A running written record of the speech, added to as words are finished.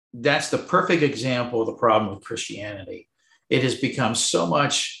that's the perfect example of the problem with Christianity. It has become so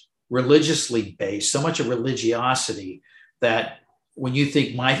much religiously based, so much of religiosity, that when you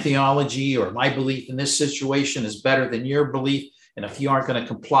think my theology or my belief in this situation is better than your belief, and if you aren't going to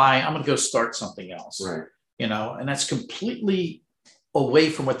comply, I'm going to go start something else. Right. And that's completely away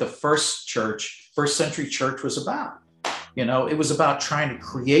from what the first century church was about. It was about trying to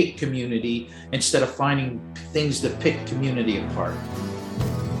create community instead of finding things that pick community apart.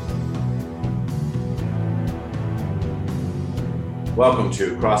 Welcome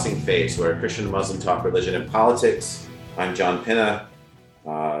to Crossing Faiths, where Christian and Muslim talk religion and politics. I'm John Pinna,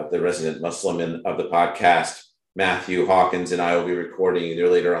 the resident Muslim of the podcast. Matthew Hawkins and I will be recording either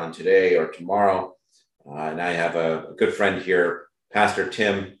later on today or tomorrow. And I have a good friend here, Pastor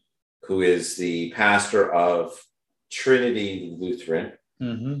Tim, who is the pastor of Trinity Lutheran,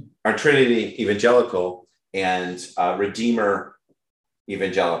 or Trinity Evangelical, and Redeemer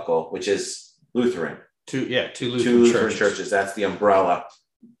Evangelical, which is Lutheran. Two Lutheran churches. That's the umbrella.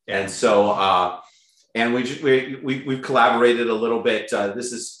 Yeah. And so, and we've collaborated a little bit.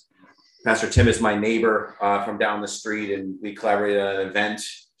 This is Pastor Tim is my neighbor from down the street, and we collaborated on an event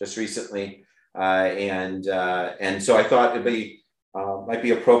just recently. And so I thought it might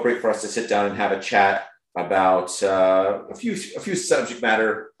be appropriate for us to sit down and have a chat about a few subject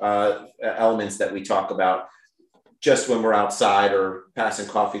matter elements that we talk about just when we're outside or passing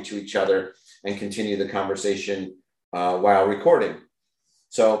coffee to each other, and continue the conversation while recording.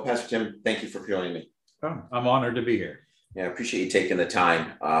 So, Pastor Tim, thank you for joining me. Oh, I'm honored to be here. Yeah, I appreciate you taking the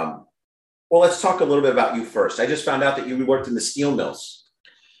time. Well, let's talk a little bit about you first. I just found out that you worked in the steel mills.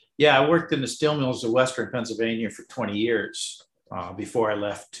 Yeah, I worked in the steel mills of Western Pennsylvania for 20 years before I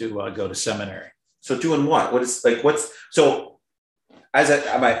left to go to seminary. So doing what? As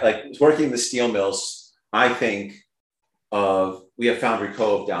I'm working in the steel mills, I think of, we have Foundry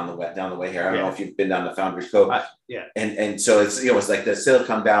Cove down the way here. I don't know if you've been down to Foundry Cove. Yeah. And so it's like the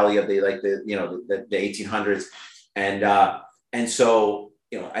Silicon Valley of the 1800s. And so,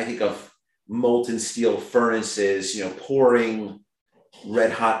 I think of molten steel furnaces, pouring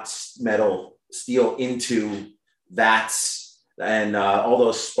red hot metal steel into vats, and all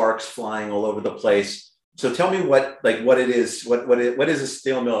those sparks flying all over the place. So tell me what it is, what is a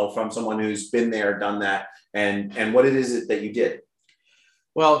steel mill from someone who's been there, done that, and what it is that you did.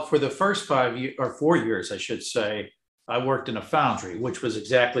 Well, for the first 4 years, I should say, I worked in a foundry, which was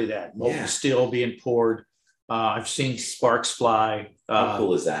exactly that. Molten steel being poured. I've seen sparks fly. How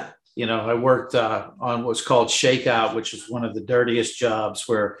cool is that? I worked on what's called shakeout, which is one of the dirtiest jobs,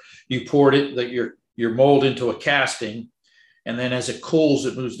 where you poured your mold into a casting, and then as it cools,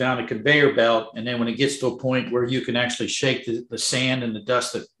 it moves down a conveyor belt. And then when it gets to a point where you can actually shake the sand and the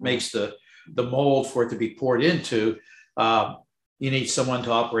dust that makes the mold for it to be poured into, you need someone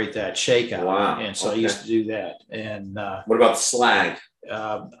to operate that shakeout. Wow. And so I used to do that. And what about slag?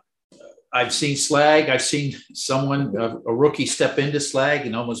 I've seen slag. I've seen a rookie step into slag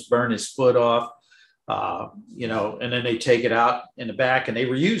and almost burn his foot off, and then they take it out in the back and they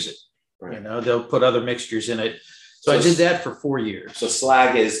reuse it. Right. They'll put other mixtures in it. So I did that for 4 years. So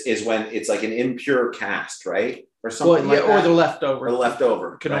slag is when it's like an impure cast, right? Or something like that? Or the leftover. Or the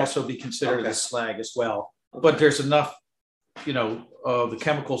leftover. Can also be considered as slag as well. Okay. But there's enough, the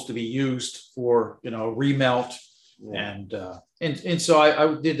chemicals to be used for, remelt. Yeah. And so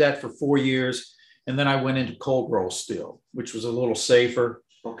I did that for 4 years. And then I went into cold roll steel, which was a little safer.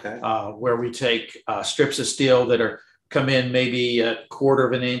 Okay. Where we take strips of steel that come in maybe a quarter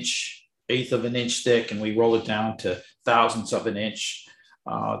of an inch, eighth of an inch thick, and we roll it down to thousandths of an inch.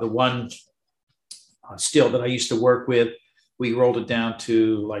 The one steel that I used to work with, we rolled it down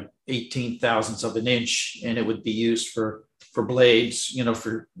to like 18 thousandths of an inch, and it would be used for blades,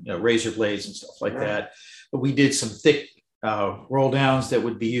 for razor blades and stuff like that. But we did some thick roll downs that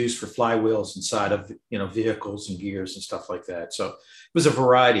would be used for flywheels inside of vehicles and gears and stuff like that. So it was a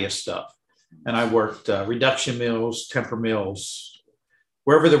variety of stuff. And I worked reduction mills, temper mills.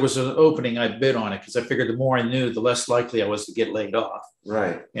 Wherever there was an opening, I bid on it, because I figured the more I knew, the less likely I was to get laid off.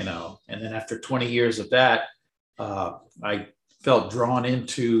 Right. And then after 20 years of that, I felt drawn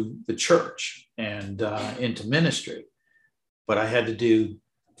into the church and into ministry. But I had to do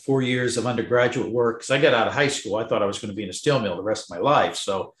 4 years of undergraduate work, because I got out of high school. I thought I was going to be in a steel mill the rest of my life.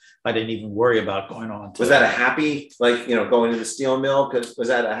 So I didn't even worry about going on. Was that a happy, going to the steel mill? Was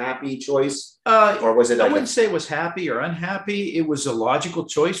that a happy choice? Or was it? I wouldn't say it was happy or unhappy. It was a logical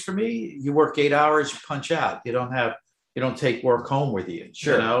choice for me. You work 8 hours, you punch out. You don't take work home with you.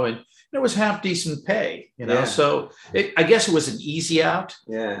 Sure. And it was half decent pay. So I guess it was an easy out.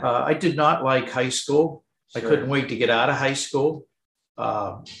 Yeah. I did not like high school. Sure. I couldn't wait to get out of high school.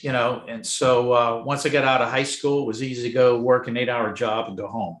 And so once I got out of high school, it was easy to go work an 8-hour job and go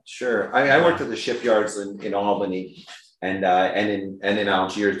home. Sure. I worked at the shipyards in Albany and in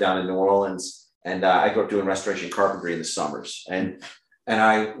Algiers down in New Orleans. And I grew up doing restoration carpentry in the summers. And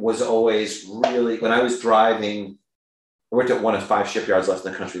I was always really, when I was driving, I worked at one of 5 shipyards left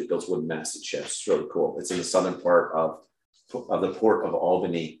in the country that builds wooden masted ships. It's really cool. It's in the southern part of the port of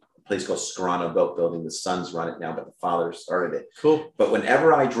Albany. Place called Scarano Boat Building. The sons run it now, but the father started it. Cool. But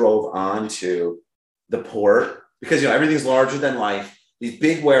whenever I drove onto the port, because everything's larger than life, these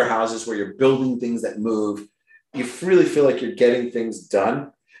big warehouses where you're building things that move, you really feel like you're getting things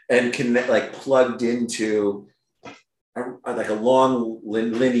done and plugged into a long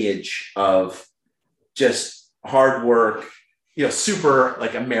lineage of just hard work, super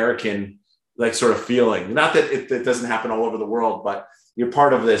American sort of feeling. Not that it doesn't happen all over the world, but you're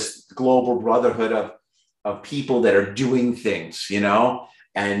part of this global brotherhood of people that are doing things,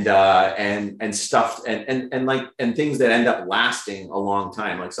 and stuff and things that end up lasting a long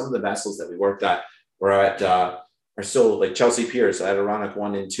time. Like some of the vessels that we worked at are still like Chelsea Piers, Adirondack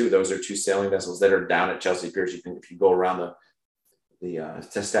 1 and 2. Those are 2 sailing vessels that are down at Chelsea Piers. If you go around the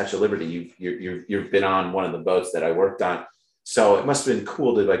Statue of Liberty, you've been on one of the boats that I worked on. So it must have been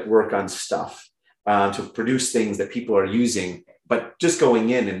cool to work on stuff to produce things that people are using. But just going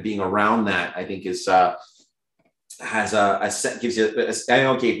in and being around that, I think gives gave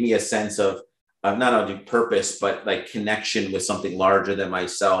me a sense of not only purpose, but connection with something larger than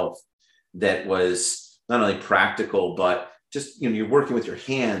myself that was not only practical, but just, you're working with your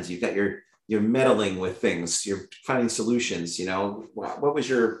hands. You've got you're meddling with things, you're finding solutions, what was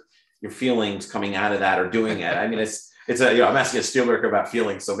your feelings coming out of that or doing it? I mean, I'm asking a steelworker about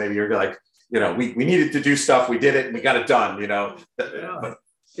feelings. So maybe you're like, we needed to do stuff. We did it and we got it done,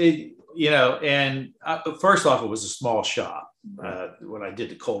 First off, it was a small shop. When I did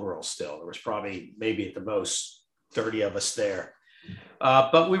the cold roll still, there was probably maybe at the most 30 of us there.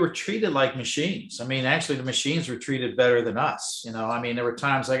 But we were treated like machines. I mean, actually the machines were treated better than us. There were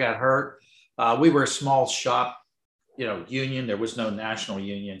times I got hurt. We were a small shop, union. There was no national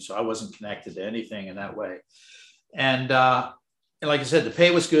union. So I wasn't connected to anything in that way. And like I said, the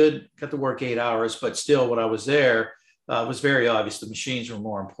pay was good, got to work 8 hours, but still when I was there, it was very obvious the machines were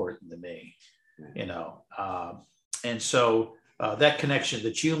more important than me, and so that connection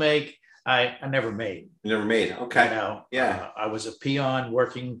that you make, I never made. You never made. Okay. Yeah. I was a peon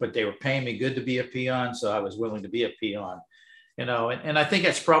working, but they were paying me good to be a peon. So I was willing to be a peon, and I think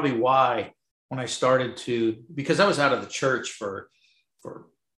that's probably why when I started because I was out of the church for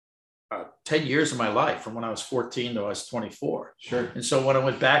 10 years of my life, from when I was 14 to I was 24. Sure. And so when I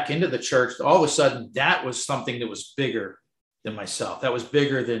went back into the church, all of a sudden that was something that was bigger than myself. That was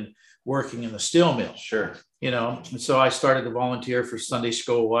bigger than working in the steel mill. Sure. And so I started to volunteer for Sunday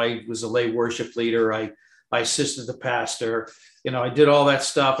school. I was a lay worship leader. I assisted the pastor. I did all that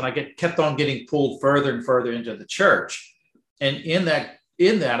stuff, and I kept on getting pulled further and further into the church. And in that,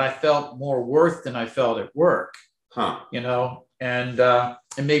 I felt more worth than I felt at work. Huh.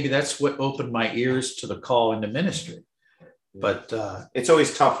 And maybe that's what opened my ears to the call into ministry. But it's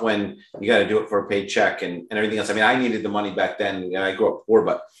always tough when you got to do it for a paycheck and everything else. I mean, I needed the money back then, and I grew up poor,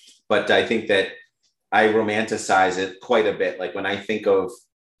 but I think that I romanticize it quite a bit. Like when I think of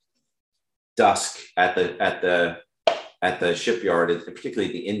dusk at the shipyard,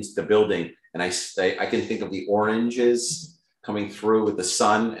 particularly the building, and I can think of the oranges coming through with the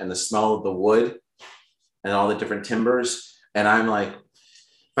sun and the smell of the wood and all the different timbers. And I'm like,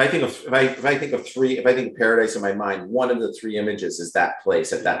 if I think of paradise in my mind, one of the 3 images is that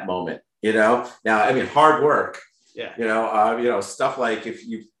place at that moment. Now, I mean, hard work. Yeah. Stuff like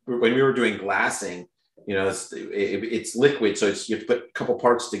when we were doing glassing, it's liquid, so you have to put a couple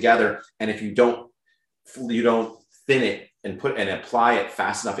parts together, and if you don't thin it and apply it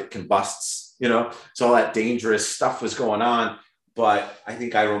fast enough, it combusts. So all that dangerous stuff was going on. But I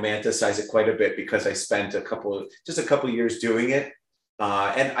think I romanticize it quite a bit because I spent a couple years doing it.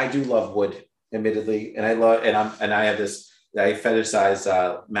 And I do love wood, admittedly. And I have this, I fetishize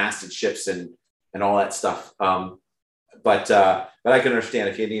masted ships and all that stuff. But I can understand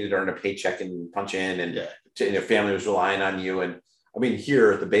if you needed to earn a paycheck and punch in and your family was relying on you. And I mean,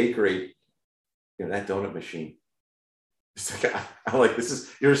 here at the bakery, that donut machine. It's like, I'm like,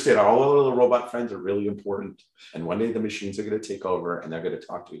 you understand, all of the robot friends are really important. And one day the machines are going to take over and they're going to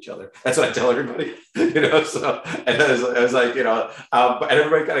talk to each other. That's what I tell everybody, so, and then I was like, and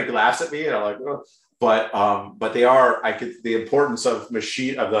everybody kind of laughs at me and I'm like, oh. But they are, the importance of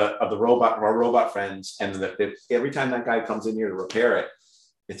the robot, our robot friends. And every time that guy comes in here to repair it,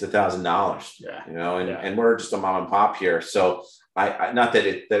 it's $1,000, yeah. And we're just a mom and pop here. So I not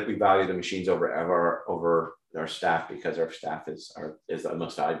that that we value the machines over our staff, because our staff is the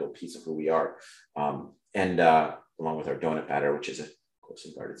most valuable piece of who we are, and along with our donut batter, which is a close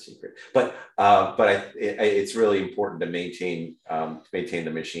and guarded secret. But it's really important to maintain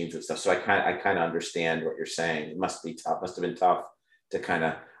the machines and stuff. So I kind of understand what you're saying. It must be tough. Must have been tough to kind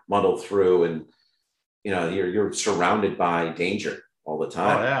of muddle through, and you're surrounded by danger all the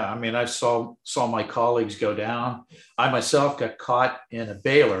time. Oh yeah, I mean, I saw my colleagues go down. I myself got caught in a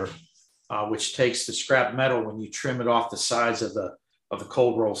baler, which takes the scrap metal when you trim it off the sides of the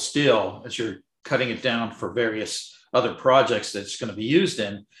cold roll steel as you're cutting it down for various other projects that it's going to be used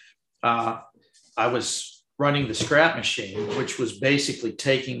in. I was running the scrap machine, which was basically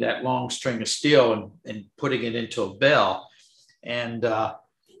taking that long string of steel and putting it into a bell, and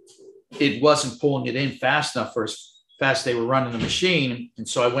it wasn't pulling it in fast enough for as fast they were running the machine. And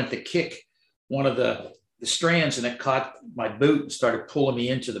so I went to kick one of the strands, and it caught my boot and started pulling me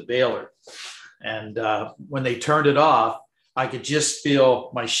into the baler. And when they turned it off, I could just feel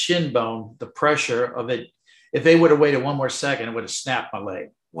my shin bone, the pressure of it. If they would have waited one more second, it would have snapped my leg.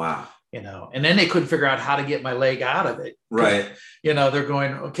 Wow. And then they couldn't figure out how to get my leg out of it. Right. They're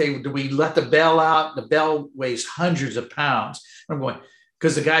going, okay, do we let the bell out? The bell weighs hundreds of pounds. I'm going,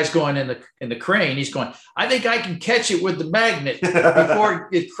 because the guy's going in the crane, he's going, I think I can catch it with the magnet before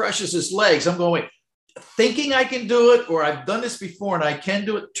it crushes his legs. I'm going, wait, thinking I can do it, or I've done this before and I can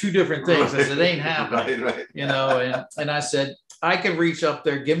do it, two different things. I said, it ain't happening. Right. And I said, I can reach up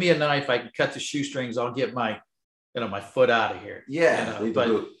there, give me a knife, I can cut the shoestrings, I'll get my foot out of here. Yeah.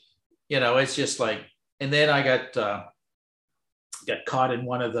 But it's just like, and then I got caught in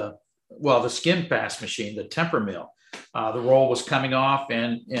one of the skin pass machine, the temper mill. The roll was coming off,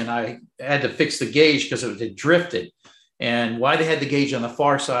 and I had to fix the gauge because it had drifted. And why they had the gauge on the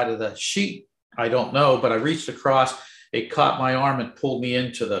far side of the sheet, I don't know, but I reached across, it caught my arm and pulled me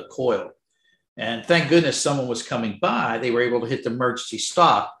into the coil. And thank goodness someone was coming by. They were able to hit the emergency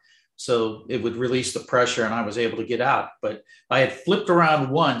stop so it would release the pressure, and I was able to get out. But I had flipped around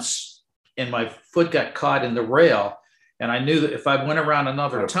once and my foot got caught in the rail. And I knew that if I went around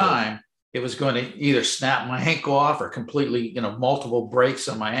another time, it was going to either snap my ankle off or completely, multiple breaks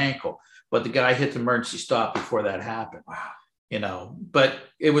on my ankle. But the guy hit the emergency stop before that happened. Wow. But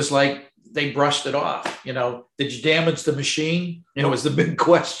it was like they brushed it off. Did you damage the machine? Was the big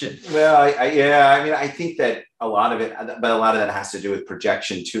question. Well, I think that a lot of that has to do with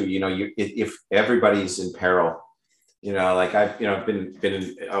projection too. If everybody's in peril, like I've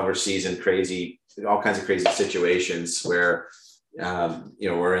been overseas in all kinds of crazy situations where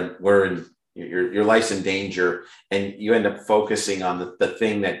we're in your life's in danger, and you end up focusing on the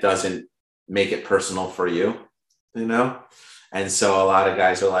thing that doesn't make it personal for you, and so a lot of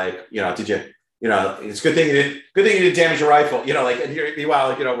guys are like, did you, it's a good thing you didn't damage your rifle, and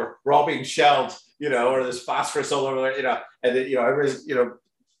meanwhile, we're all being shelled, or there's phosphorus all over there, and then, everybody's,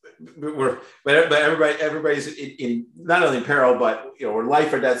 but everybody's in not only in peril, but we're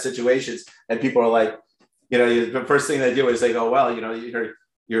life or death situations, and people are like, the first thing they do is they go, well, we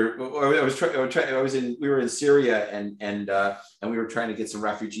were in Syria, and we were trying to get some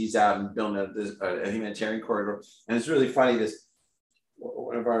refugees out and build a humanitarian corridor. And it's really funny, this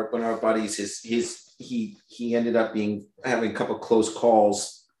one of our buddies, he ended up having a couple of close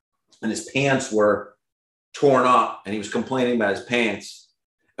calls, and his pants were torn up, and he was complaining about his pants,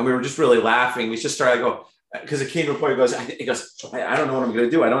 and we were just really laughing. We just started to go, because it came to a point, he goes, I don't know what I'm going to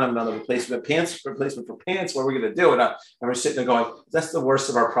do. I don't have another replacement for pants. What are we going to do? And we're sitting there going, that's the worst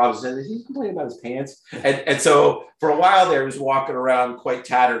of our problems. And he's complaining about his pants. And so for a while there, he was walking around quite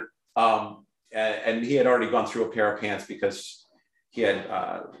tattered. And he had already gone through a pair of pants because he had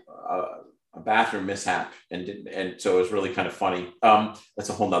a bathroom mishap, and so it was really kind of funny. That's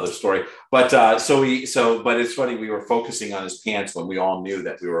a whole nother story. But but it's funny, we were focusing on his pants when we all knew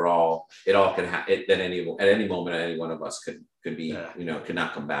that it all could at any moment, any one of us could be, could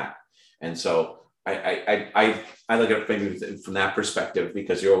not come back. And so I look at it maybe from that perspective,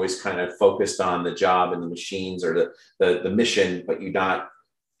 because you're always kind of focused on the job and the machines or the mission, but you don't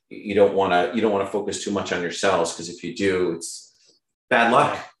want to focus too much on yourselves, because if you do, it's bad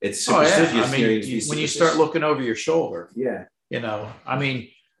luck. It's superstitious. When you start looking over your shoulder. Yeah.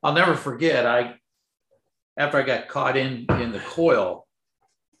 I'll never forget, after I got caught in the coil,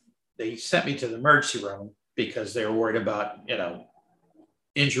 they sent me to the emergency room because they were worried about,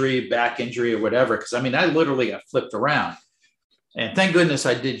 injury, back injury or whatever. Because I literally got flipped around. And thank goodness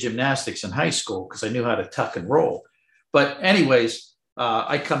I did gymnastics in high school, because I knew how to tuck and roll. But anyways,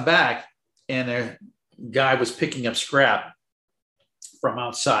 I come back, and a guy was picking up scrap from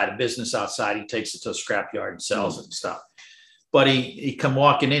outside, a business outside. He takes it to a scrap yard and sells it and stuff. but he come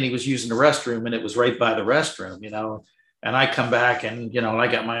walking in, he was using the restroom and it was right by the restroom, and I come back and, I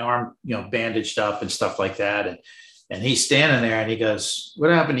got my arm, bandaged up and stuff like that. And he's standing there and he goes, "What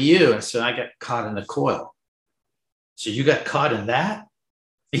happened to you?" I said, "I got caught in the coil." So you got caught in that?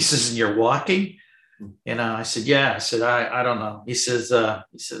 He says, "And you're walking?" I said, "Yeah." I said, I don't know. He says, "I'm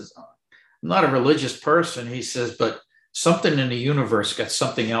not a religious person." He says, "But something in the universe got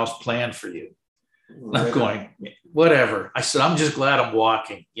something else planned for you." And I'm going, "Whatever." I said, "I'm just glad I'm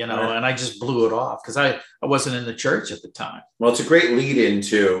walking," and I just blew it off because I wasn't in the church at the time. Well, it's a great lead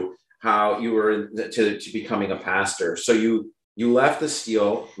into how you were to becoming a pastor. So you left the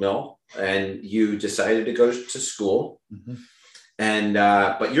steel mill and you decided to go to school. Mm-hmm. And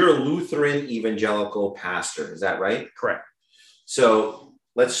but you're a Lutheran evangelical pastor, is that right? Correct. So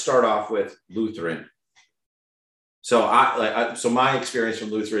let's start off with Lutheran. So so my experience from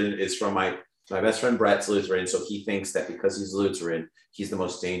Lutheran is from my best friend Brett's Lutheran. So he thinks that because he's Lutheran, he's the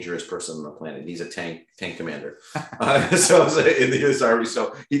most dangerous person on the planet. He's a tank commander. So in the U.S. Army,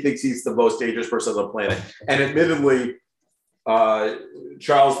 so he thinks he's the most dangerous person on the planet. And admittedly,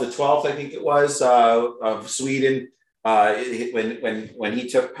 Charles the 12th, I think it was, of Sweden. When he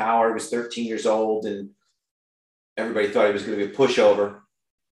took power, he was 13 years old, and everybody thought he was going to be a pushover.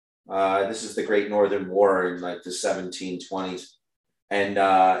 This is the Great Northern War in like the 1720s and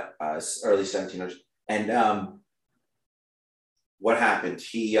early 1700s. And what happened?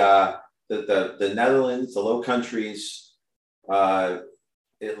 He the Netherlands, the Low Countries, Latvia,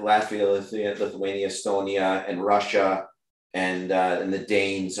 Lithuania, Estonia, and Russia, and the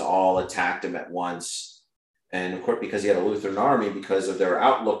Danes all attacked him at once. And of course, because he had a Lutheran army, because of their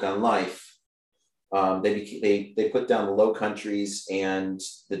outlook on life, they put down the Low Countries and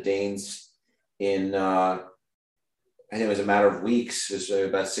the Danes in I think it was a matter of weeks. It was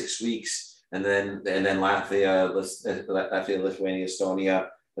about 6 weeks, and then Latvia, Lithuania, Estonia,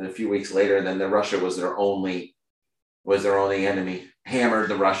 and a few weeks later, and then Russia was their only enemy. Hammered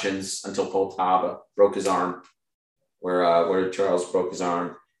the Russians until Poltava, broke his arm, where Charles broke his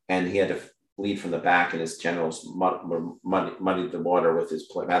arm, and he had to bleed from the back, and his generals muddied the water with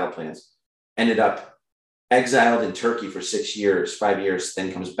his battle plans. Ended up exiled in Turkey for 5 years,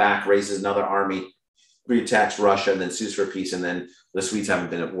 then comes back, raises another army, reattacks Russia, and then sues for peace. And then the Swedes haven't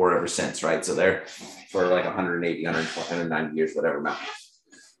been at war ever since, right? So they're for like 180, 190 years, whatever amount.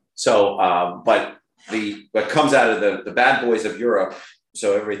 So, but what comes out of the bad boys of Europe,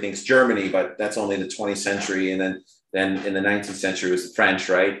 so everything's Germany, but that's only the 20th century. And then in the 19th century it was the French,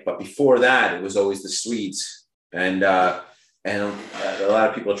 right? But before that, it was always the Swedes. And a lot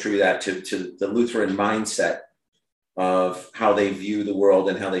of people attribute that to the Lutheran mindset of how they view the world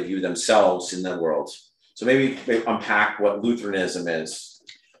and how they view themselves in the world. So maybe unpack what Lutheranism is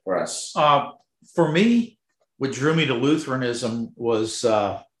for us. For me, what drew me to Lutheranism was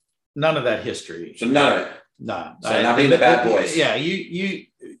none of that history. So none of it. No. So not being the bad boys. Yeah,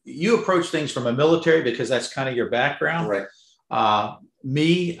 you approach things from a military because that's kind of your background. Right. I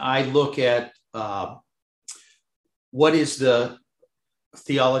look at what is the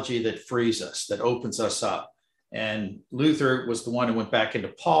theology that frees us, that opens us up. And Luther was the one who went back into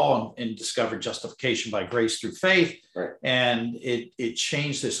Paul and discovered justification by grace through faith. Right. And it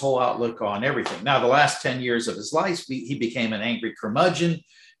changed his whole outlook on everything. Now, the last 10 years of his life, he became an angry curmudgeon.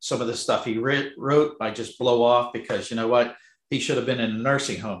 Some of the stuff he wrote, I just blow off because, you know what, he should have been in a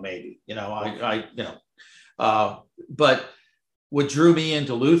nursing home, maybe, but what drew me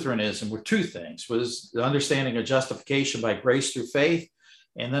into Lutheranism were two things: was the understanding of justification by grace through faith.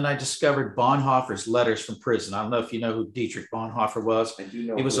 And then I discovered Bonhoeffer's letters from prison. I don't know if you know who Dietrich Bonhoeffer was. I do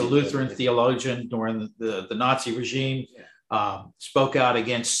know. He was a Lutheran theologian during the Nazi regime, spoke out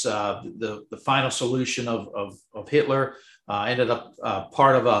against the final solution of Hitler, ended up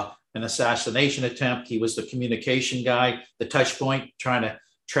part of an assassination attempt. He was the communication guy, the touch point, trying to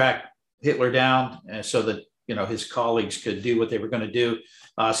track Hitler down so that his colleagues could do what they were going to do.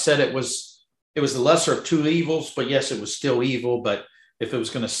 Said it was the lesser of two evils, but yes, it was still evil. But if it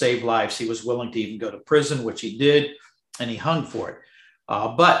was going to save lives, he was willing to even go to prison, which he did, and he hung for it.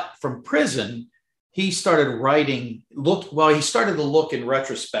 But from prison, he started writing. He started to look in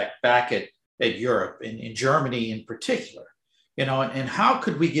retrospect back at Europe, in Germany in particular. And how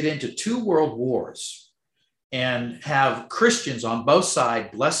could we get into 2 world wars and have Christians on both sides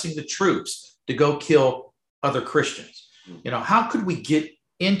blessing the troops to go kill other Christians? How could we get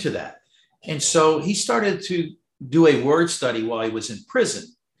into that? And so he started to do a word study while he was in prison.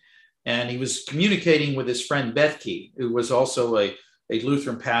 And he was communicating with his friend Bethke, who was also a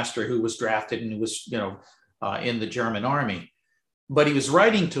Lutheran pastor who was drafted and who was, in the German army. but he was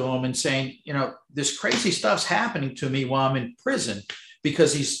writing to him and saying, this crazy stuff's happening to me while I'm in prison,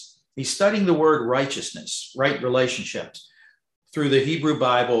 because he's studying the word righteousness, right relationships, through the Hebrew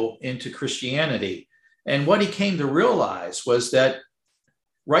Bible into Christianity. And what he came to realize was that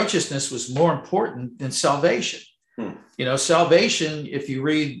righteousness was more important than salvation. Salvation, if you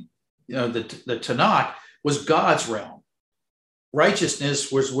read the Tanakh, was God's realm.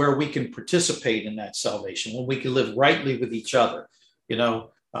 Righteousness was where we can participate in that salvation, when we can live rightly with each other.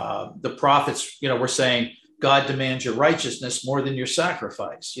 The prophets, were saying, God demands your righteousness more than your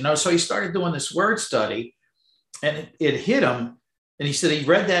sacrifice. So he started doing this word study, and it hit him. And he said he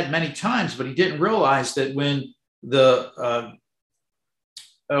read that many times, but he didn't realize that when the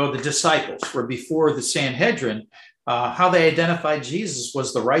disciples were before the Sanhedrin, how they identified Jesus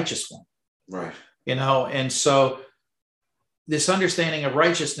was the righteous one. Right. And so this understanding of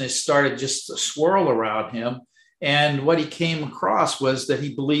righteousness started just to swirl around him. And what he came across was that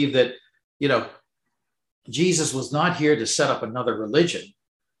he believed that, Jesus was not here to set up another religion.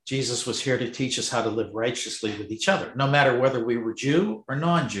 Jesus was here to teach us how to live righteously with each other, no matter whether we were Jew or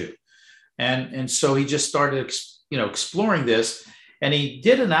non-Jew. And so he just started, exploring this. And he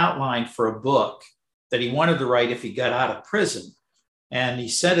did an outline for a book that he wanted to write if he got out of prison. And he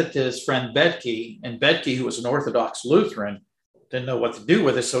sent it to his friend Betke. And Betke, who was an Orthodox Lutheran, didn't know what to do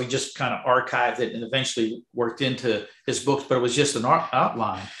with it. So he just kind of archived it and eventually worked into his books, but it was just an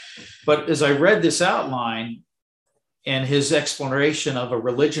outline. But as I read this outline and his exploration of a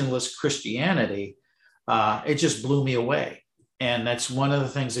religionless Christianity, it just blew me away. And that's one of the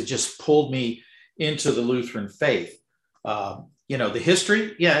things that just pulled me into the Lutheran faith. The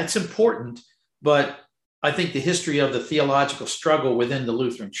history, it's important, but I think the history of the theological struggle within the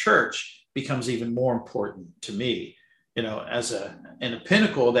Lutheran Church becomes even more important to me. As a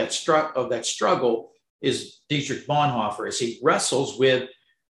pinnacle of that struggle is Dietrich Bonhoeffer, as he wrestles with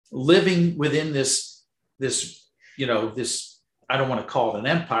living within this, I don't want to call it an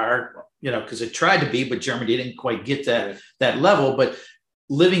empire, because it tried to be, but Germany didn't quite get that level, but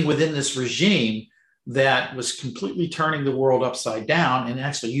living within this regime that was completely turning the world upside down, and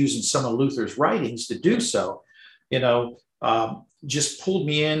actually using some of Luther's writings to do so, just pulled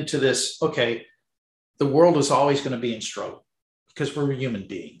me into this, okay, the world is always going to be in struggle because we're human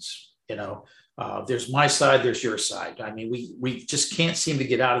beings. There's my side, there's your side. I mean, we just can't seem to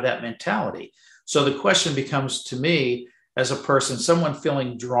get out of that mentality. So the question becomes to me as a person, someone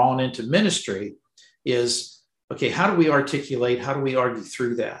feeling drawn into ministry, is, okay, how do we articulate, how do we argue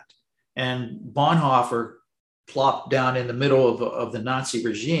through that? And Bonhoeffer, plopped down in the middle of the Nazi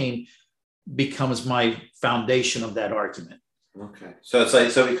regime, becomes my foundation of that argument. Okay. So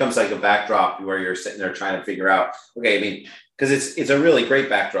it becomes like a backdrop where you're sitting there trying to figure out, okay, I mean, because it's a really great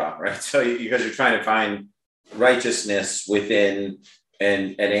backdrop, right? So because you're trying to find righteousness within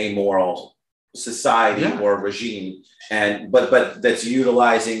an amoral society or regime, but that's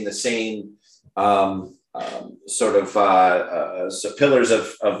utilizing the same so pillars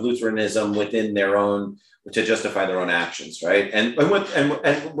of Lutheranism within their own, to justify their own actions, right? And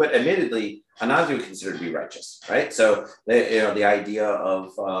what admittedly a Nazi would consider to be righteous, right? So the idea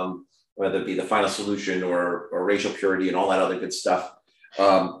of whether it be the final solution or racial purity and all that other good stuff,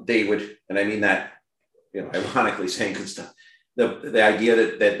 they would, and I mean that, ironically saying good stuff. The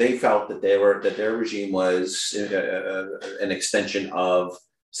idea that they felt that their regime was an extension of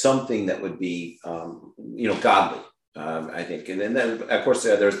something that would be godly, I think, and then of course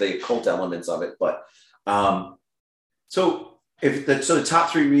there's the occult elements of it, but so the top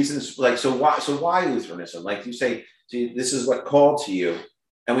three reasons, why Lutheranism? Like you say, this is what called to you,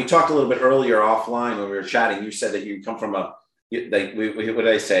 and we talked a little bit earlier offline when we were chatting. You said that you come from what did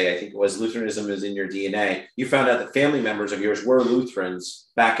I say? I think it was Lutheranism is in your DNA. You found out that family members of yours were Lutherans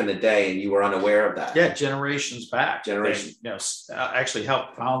back in the day, and you were unaware of that. Yeah, generations back. They, actually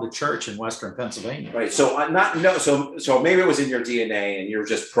helped found the church in Western Pennsylvania. Right. So So maybe it was in your DNA, and you're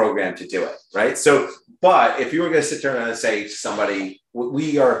just programmed to do it. Right. So, but if you were going to sit there and say to somebody,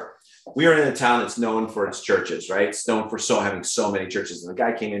 we are in a town that's known for its churches, right? It's known for having so many churches. And the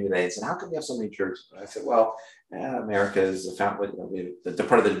guy came in today and said, "How come you have so many churches?" And I said, "Well, America is the fountain, the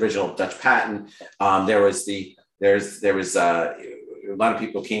part of the original Dutch patent. There was a lot of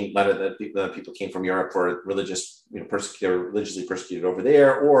people came. A lot of the people came from Europe for religious, religiously persecuted over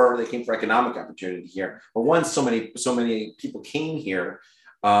there, or they came for economic opportunity here. But once so many people came here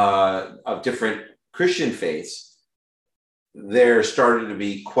of different Christian faiths, there started to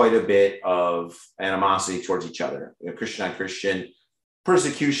be quite a bit of animosity towards each other. Christian on Christian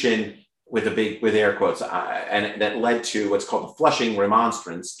persecution." With air quotes, and that led to what's called the Flushing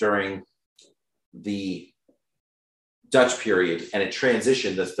Remonstrance during the Dutch period, and it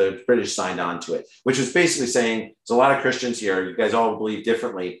transitioned as the British signed on to it, which was basically saying there's a lot of Christians here. You guys all believe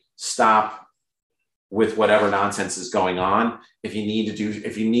differently. Stop with whatever nonsense is going on. If you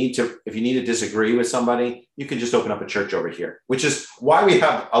need to disagree with somebody, you can just open up a church over here, which is why we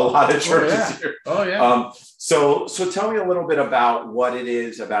have a lot of churches here. Oh yeah. So tell me a little bit about what it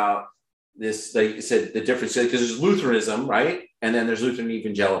is about this. Like you said, the difference, because there's Lutheranism, right? And then there's Lutheran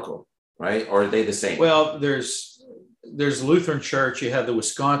Evangelical, right? Or are they the same? Well, there's Lutheran Church. You have the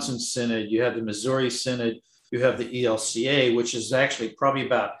Wisconsin Synod. You have the Missouri Synod. You have the ELCA, which is actually probably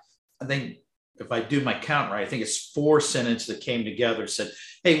about, I think, if I do my count right, I think it's 4 synods that came together, said,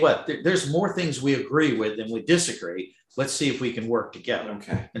 hey, there's more things we agree with than we disagree. Let's see if we can work together.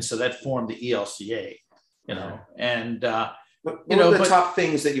 Okay. And so that formed the ELCA, and, what are the top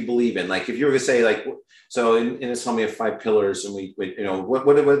things that you believe in? Like if you were to say like, so in Islam we have 5 pillars, and we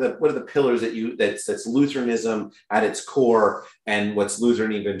what are the pillars that's Lutheranism at its core, and what's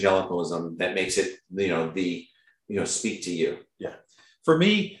Lutheran evangelicalism that makes it, speak to you? Yeah. For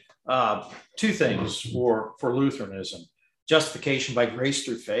me, 2 things for Lutheranism: justification by grace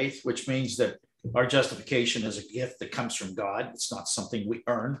through faith, which means that our justification is a gift that comes from God. It's not something we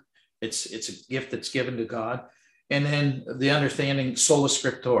earn. It's a gift that's given to God. And then the understanding sola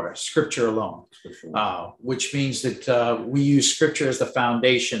scriptura, scripture alone, which means that we use scripture as the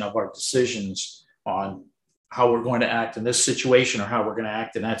foundation of our decisions on how we're going to act in this situation, or how we're going to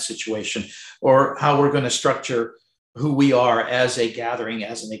act in that situation, or how we're going to structure who we are as a gathering,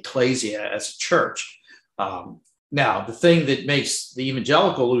 as an ecclesia, as a church. Now, the thing that makes the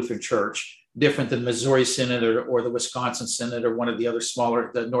Evangelical Lutheran Church different than Missouri Synod or the Wisconsin Synod or one of the other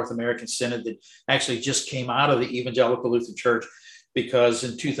smaller, the North American Synod that actually just came out of the Evangelical Lutheran Church, because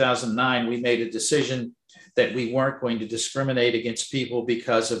in 2009, we made a decision that we weren't going to discriminate against people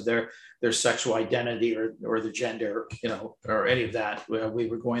because of their sexual identity or the gender, or any of that. We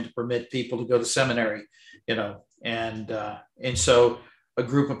were going to permit people to go to seminary, and so a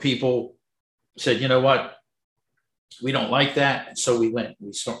group of people said, you know what, we don't like that. And so we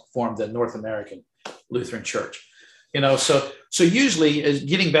formed the North American Lutheran Church, so usually, as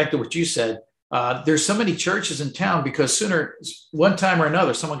getting back to what you said, there's so many churches in town because one time or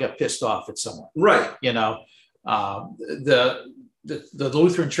another, someone got pissed off at someone. Right. The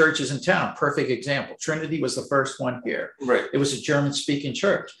Lutheran churches in town, perfect example. Trinity was the first one here. Right. It was a German-speaking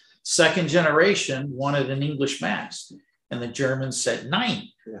church. Second generation wanted an English mass, and the Germans said, "Nein,"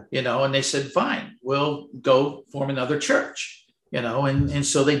 and they said, "Fine, we'll go form another church," and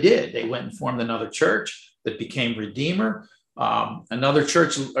so they did. They went and formed another church that became Redeemer. Another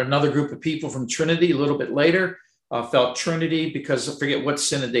group of people from Trinity a little bit later felt Trinity, because I forget what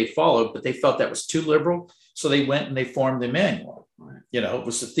synod they followed, but they felt that was too liberal. So they went and they formed Emmanuel. It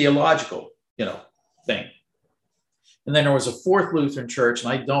was a theological, thing. And then there was a 4th Lutheran church,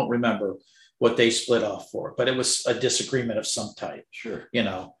 and I don't remember what they split off for, but it was a disagreement of some type. Sure.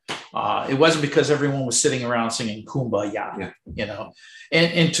 It wasn't because everyone was sitting around singing Kumbaya,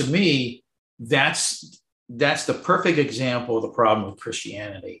 and to me, that's the perfect example of the problem with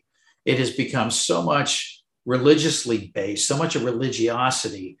Christianity. It has become so much religiously based, so much of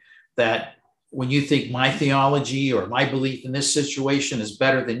religiosity, that when you think my theology or my belief in this situation is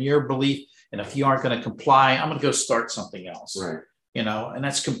better than your belief, and if you aren't going to comply, I'm going to go start something else. Right. And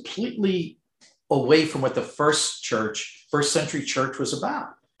that's completely away from what the first century church was about.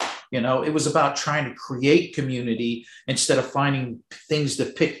 It was about trying to create community instead of finding things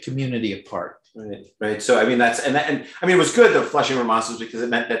that pick community apart. Right. So, I mean, it was good, the Flushing Remonstrance, because it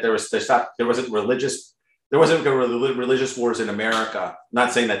meant that there wasn't religious wars in America. I'm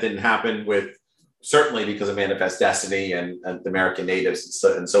not saying that didn't happen certainly because of Manifest Destiny and the American natives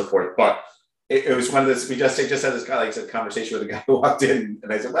and so forth. But it was one of this, we just had this kind of conversation with a guy who walked in,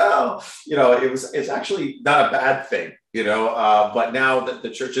 and I said, well, it's actually not a bad thing, but now that the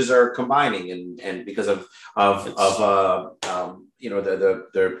churches are combining and because of their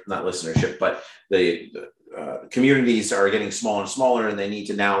not listenership, but the communities are getting smaller and smaller, and they need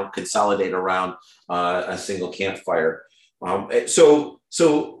to now consolidate around a single campfire. So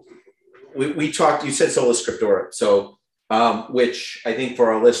we talked, you said sola scriptura. So, which I think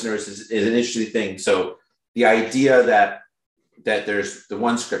for our listeners is an interesting thing. So the idea that there's the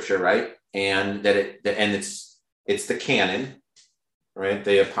one scripture, right? And that it's the canon, right?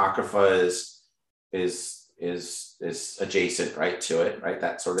 The Apocrypha is adjacent, right, to it, right?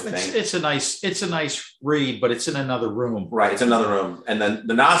 That sort of thing. It's a nice read, but it's in another room. Right, it's another room. And then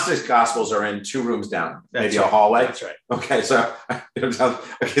the Gnostic Gospels are in 2 rooms down, maybe a hallway. That's right. Okay, so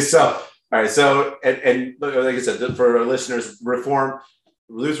all right, so and like I said, for our listeners, Reform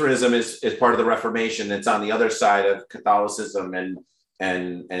Lutheranism is part of the Reformation. That's on the other side of Catholicism and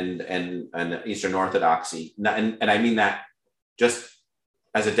Eastern Orthodoxy. And I mean that just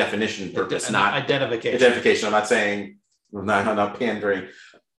as a definition purpose, not identification. I'm not saying, I'm not pandering.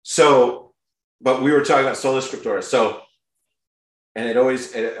 So, but we were talking about sola scriptura. So, and I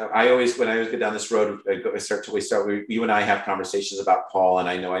always, when I go down this road, you and I have conversations about Paul, and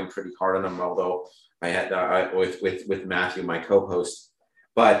I know I'm pretty hard on him, although I had with Matthew, my co-host,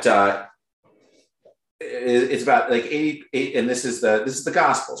 but it's about like 88, and this is the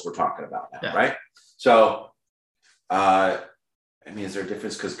Gospels we're talking about now, right? So, I mean, is there a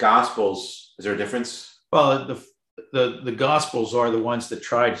difference? Because Gospels, is there a difference? Well, the Gospels are the ones that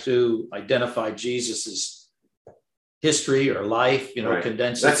try to identify Jesus's history or life, right.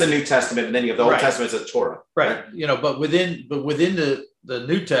 Condense. That's the New Testament, and then you have the Old Testament as a Torah, right? But within the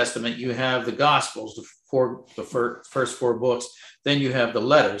New Testament, you have the Gospels, the first four books. Then you have the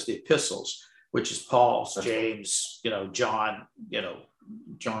letters, the epistles, which is Paul's, James, John,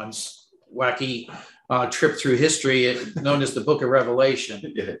 John's wacky trip through history, known as the Book of Revelation.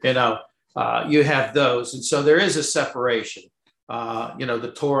 You have those, and so there is a separation.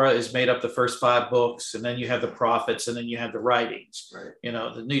 The Torah is made up the first 5 books, and then you have the prophets, and then you have the writings. Right.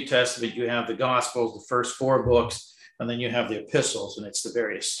 The New Testament, you have the Gospels, the first 4 books, and then you have the epistles, and it's the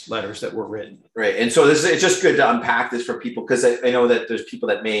various letters that were written. Right. And so it's just good to unpack this for people, because I know that there's people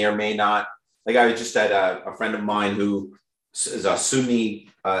that may or may not. Like I just had a friend of mine who is a Sunni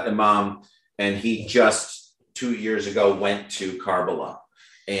imam, and he just 2 years ago went to Karbala,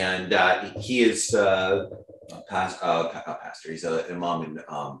 and he is a pastor. He's an imam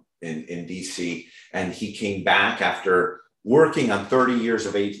in DC, and he came back after working on 30 years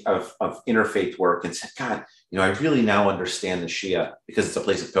of interfaith work, and said, God, I really now understand the Shia, because it's a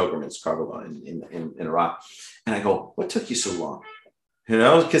place of pilgrimage, Karbala in Iraq. And I go, what took you so long?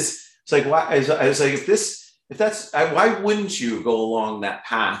 Because it's like, why? I was like, why wouldn't you go along that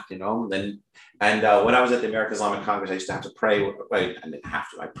path? And when I was at the American Islamic Congress, I used to have to pray.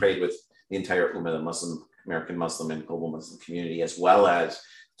 I prayed with the entire Ummah, the American Muslim and global Muslim community, as well as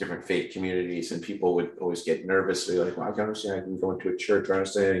different faith communities. And people would always get nervous. They're like, well, I can understand I can go into a church, or I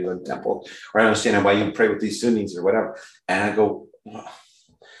understand I can go to a temple, or I understand why you pray with these Sunnis or whatever. And I go,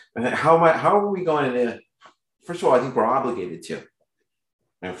 how are we going to? First of all, I think we're obligated to.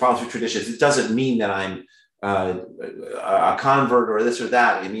 Follow through traditions. It doesn't mean that I'm a convert or this or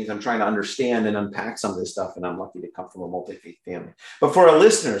that. It means I'm trying to understand and unpack some of this stuff, and I'm lucky to come from a multi-faith family. But for our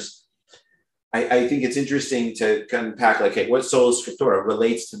listeners, I think it's interesting to unpack, like, hey, what sola scriptura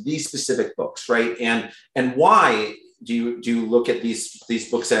relates to these specific books, right? And why do you look at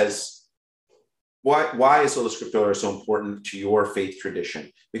these books as why is sola scriptura so important to your faith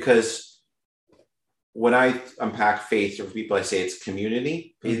tradition? Because when I unpack faith for people, I say it's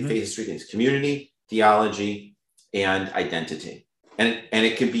community. Faith is 3 things: community, theology, and identity. And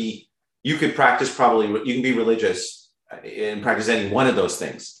it can be, you can be religious and practice any one of those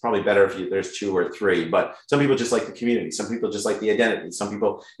things. It's probably better if there's 2 or 3, but some people just like the community. Some people just like the identity. Some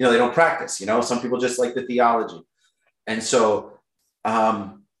people, they don't practice, some people just like the theology. And so,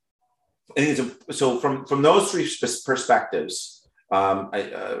 so from those 3 perspectives,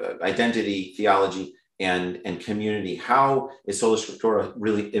 identity, theology, and community, how is sola scriptura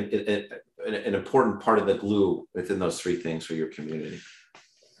really an important part of the glue within those 3 things for your community?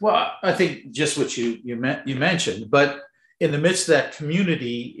 Well, I think just what you mentioned, but in the midst of that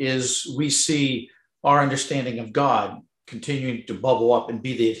community is we see our understanding of God continuing to bubble up and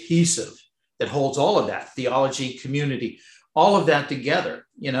be the adhesive that holds all of that: theology, community, all of that together.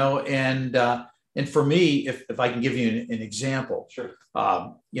 And for me, if I can give you an example, sure.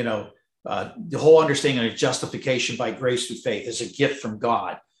 The whole understanding of justification by grace through faith is a gift from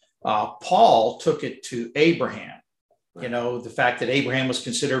God. Paul took it to Abraham. Right. The fact that Abraham was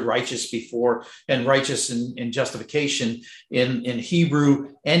considered righteous before, and righteous in justification in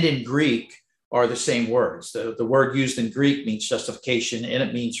Hebrew and in Greek are the same words. The word used in Greek means justification, and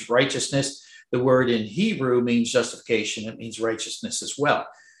it means righteousness. The word in Hebrew means justification. It means righteousness as well.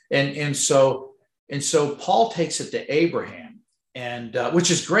 And so Paul takes it to Abraham, and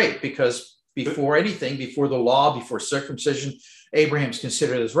which is great, because before anything, before the law, before circumcision, Abraham's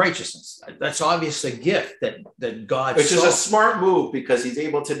considered as righteousness. That's obviously a gift that God Which is a smart move, because he's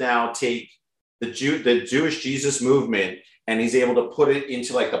able to now take the Jewish Jesus movement, and he's able to put it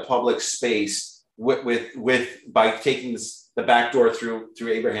into like the public space by taking the back door through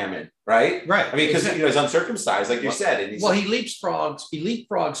Abraham in, right? Right. I mean, because he's uncircumcised, like you said. And he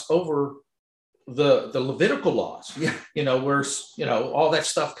leapfrogs over the Levitical laws, where all that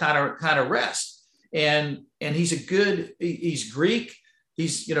stuff kind of rests, and he's Greek,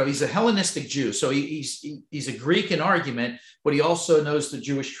 he's a Hellenistic Jew. So he's a Greek in argument, but he also knows the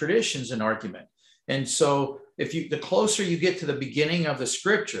Jewish traditions in argument. And so the closer you get to the beginning of the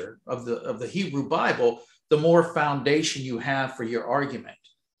scripture of the Hebrew Bible, the more foundation you have for your argument.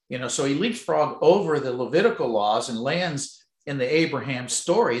 So he leapfrogged over the Levitical laws and lands in the Abraham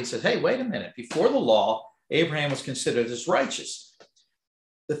story and says, hey, wait a minute. Before the law, Abraham was considered as righteous.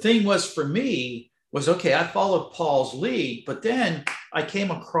 The thing was for me was, okay, I followed Paul's lead, but then I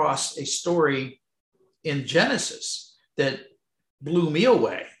came across a story in Genesis that blew me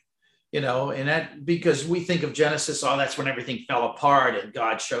away, and that because we think of Genesis, that's when everything fell apart and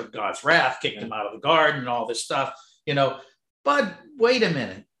God showed God's wrath, kicked him out of the garden and all this stuff, but wait a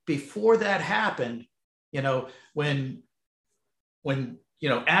minute. Before that happened, when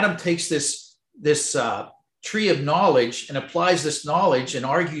Adam takes this tree of knowledge and applies this knowledge and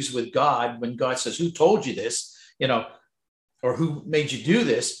argues with God, when God says, who told you this, or who made you do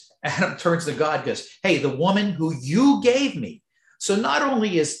this? Adam turns to God and goes, hey, the woman who you gave me. So not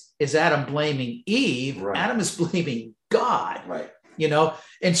only is Adam blaming Eve, right. Adam is blaming God, right?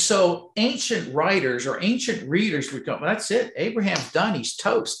 And so ancient writers or ancient readers would go, well, that's it. Abraham's done. He's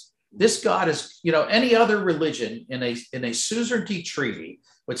toast. This God is, any other religion in a suzerainty treaty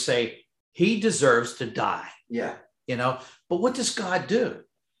would say he deserves to die. Yeah. But what does God do?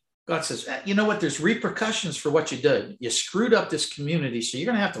 God says, you know what? There's repercussions for what you did. You screwed up this community, so you're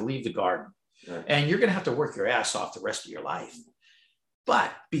going to have to leave the garden. Right. And you're going to have to work your ass off the rest of your life.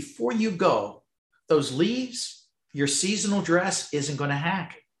 But before you go, those leaves, your seasonal dress isn't going to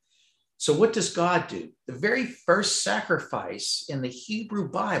hack it. So what does God do? The very first sacrifice in the Hebrew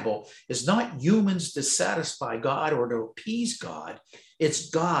Bible is not humans to satisfy God or to appease God. It's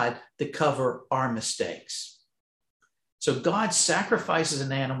God to cover our mistakes. So God sacrifices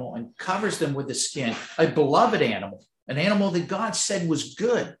an animal and covers them with the skin, a beloved animal, an animal that God said was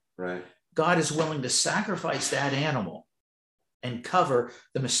good. Right. God is willing to sacrifice that animal and cover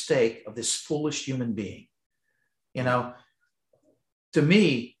the mistake of this foolish human being. To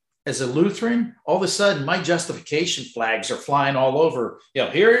me, as a Lutheran, all of a sudden my justification flags are flying all over.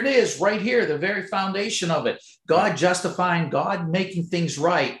 Here it is, right here, the very foundation of it. God justifying, God making things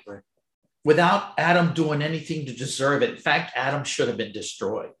right, without Adam doing anything to deserve it. In fact, Adam should have been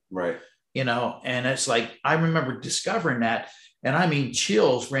destroyed. Right. And it's like, I remember discovering that. And I mean,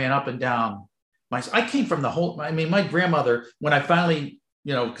 chills ran up and down. I came from my grandmother, when I finally,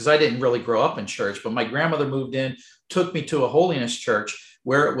 because I didn't really grow up in church, but my grandmother moved in, took me to a holiness church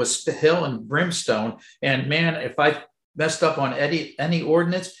where it was hell and brimstone. And man, if I messed up on any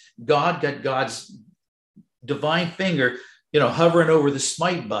ordinance, God got God's divine finger, hovering over the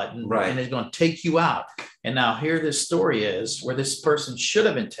smite button, right. And it's going to take you out. And now here this story is where this person should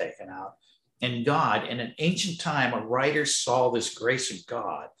have been taken out. And God, in an ancient time, a writer saw this grace of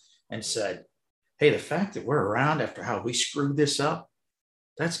God and said, hey, the fact that we're around after how we screwed this up,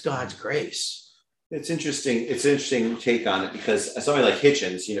 that's God's grace. It's interesting. It's an interesting take on it because somebody like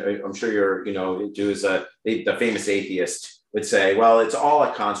Hitchens, I'm sure the famous atheist would say, well, it's all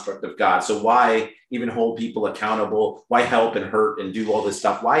a construct of God. So why even hold people accountable? Why help and hurt and do all this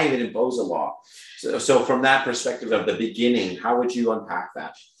stuff? Why even impose a law? So from that perspective of the beginning, how would you unpack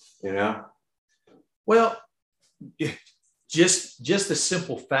that? Well, just the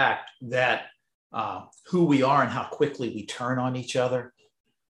simple fact that who we are and how quickly we turn on each other,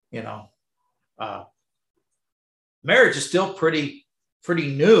 marriage is still pretty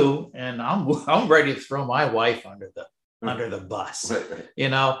new, and I'm ready to throw my wife under the bus.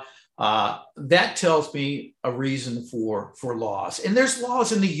 Right. That tells me a reason for laws, and there's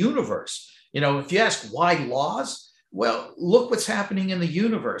laws in the universe. If you ask why laws, well, look what's happening in the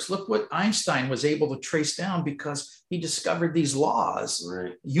universe. Look what Einstein was able to trace down because he discovered these laws,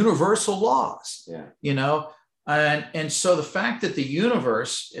 right. Universal laws. Yeah. And so the fact that the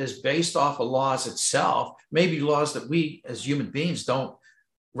universe is based off of laws itself, maybe laws that we as human beings don't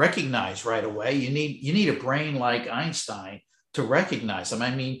recognize right away. You need a brain like Einstein to recognize them.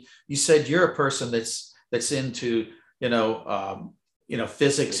 I mean, you said you're a person that's into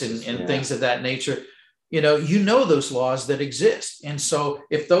physics and things of that nature. Those laws that exist. And so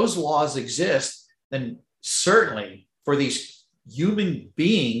if those laws exist, then certainly for these human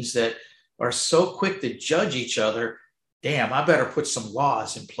beings that are so quick to judge each other, damn, I better put some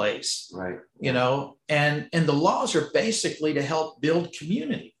laws in place. Right. And the laws are basically to help build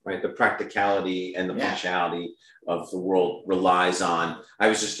community. Right. The practicality and the functionality of the world relies on. I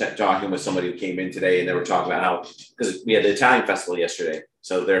was just talking with somebody who came in today, and they were talking about how, because we had the Italian festival yesterday,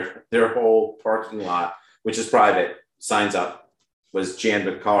 so their whole parking lot, which is private, signs up, was jammed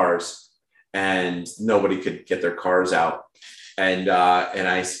with cars, and nobody could get their cars out.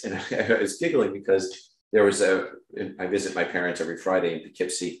 I was giggling because I visit my parents every Friday in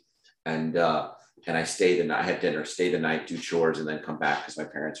Poughkeepsie, and I stay the night. I had dinner, stay the night, do chores, and then come back because my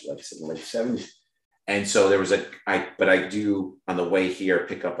parents were like in the late 70s. And so there was but I do on the way here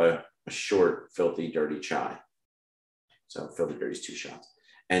pick up a short, filthy, dirty chai. So filthy dirty is 2 shots.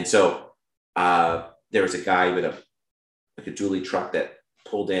 And so there was a guy with a dually truck that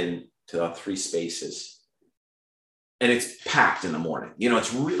pulled in to 3 spaces, and it's packed in the morning.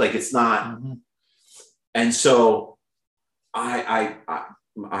 It's really like it's not. Mm-hmm. And so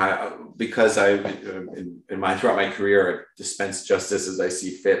because throughout my career, I dispense justice as I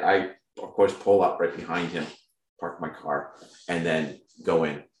see fit. I of course pull up right behind him, park my car, and then go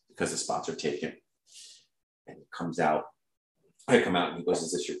in because the spots are taken. And he comes out. I come out and he goes,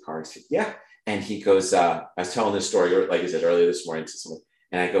 "Is this your car?" I said, "Yeah." And he goes, I was telling this story, like I said earlier this morning to someone,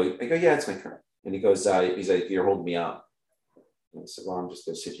 and I go, "Yeah, it's my car." And he goes, he's like, "You're holding me up." And I said, "Well, I'm just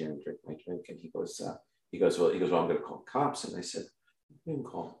going to sit here and drink my drink." And he goes, "Well, I'm going to call the cops." And I said, "You can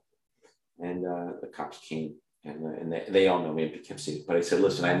call." And the cops came, and they all know me in Poughkeepsie. But I said,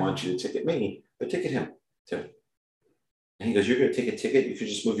 "Listen, I want you to ticket me, but ticket him too." And he goes, "You're going to take a ticket? You could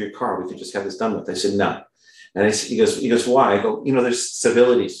just move your car. We could just have this done with." I said, "No." And he goes, "Why?" I go, "There's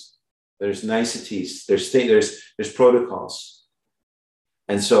civilities, there's niceties, there's protocols.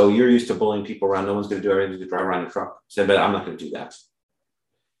 And so you're used to bullying people around. No one's going to do everything to drive around a truck." I said, "But I'm not going to do that."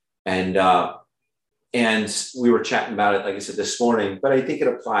 And we were chatting about it, like I said, this morning, but I think it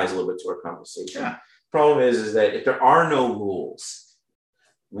applies a little bit to our conversation. Yeah. Problem is that if there are no rules,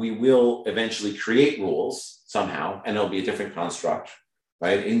 we will eventually create rules somehow, and it'll be a different construct.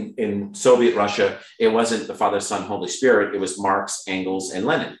 Right? In Soviet Russia, it wasn't the Father, Son, Holy Spirit. It was Marx, Engels, and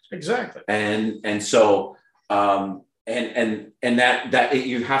Lenin. Exactly. And so that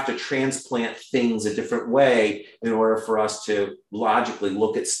you have to transplant things a different way in order for us to logically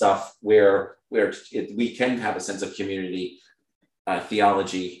look at stuff where we can have a sense of community,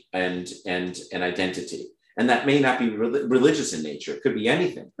 theology, and identity. And that may not be religious in nature. It could be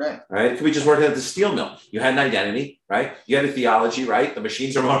anything, right? It could be just working at the steel mill. You had an identity, right? You had a theology, right? The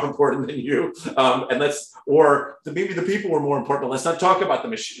machines are more important than you, maybe the people were more important. Let's not talk about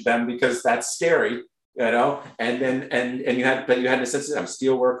them because that's scary, And then you had a sense that I'm a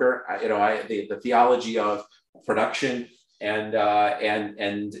steel worker. The theology of production and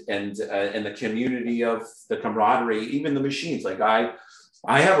the community of the camaraderie, even the machines. Like I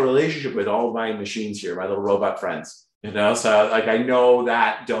have a relationship with all of my machines here, my little robot friends, so like I know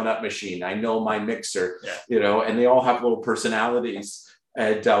that donut machine, I know my mixer, and they all have little personalities,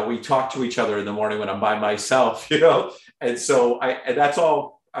 and we talk to each other in the morning when I'm by myself, and so that's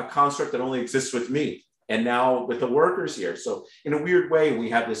all a construct that only exists with me. And now with the workers here. So in a weird way, we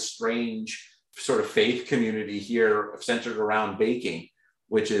have this strange sort of faith community here centered around baking,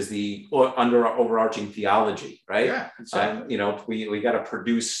 which is the overarching theology, right? Yeah, exactly. We got to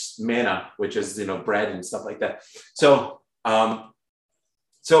produce manna, which is bread and stuff like that. So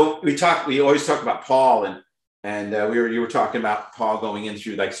we always talk about Paul, and you were talking about Paul going in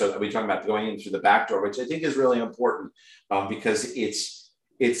through we talking about going in through the back door, which I think is really important because it's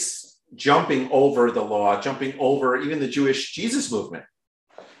jumping over the law, jumping over even the Jewish Jesus movement,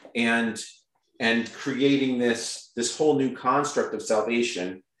 and creating this whole new construct of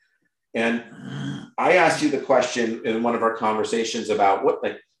salvation. And I asked you the question in one of our conversations about what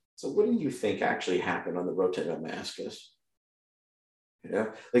do you think actually happened on the road to Damascus?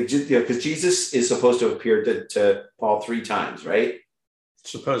 Because Jesus is supposed to have appeared to Paul 3 times, right?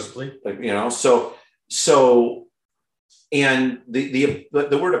 Supposedly. So and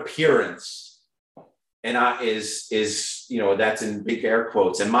the word appearance is that's in big air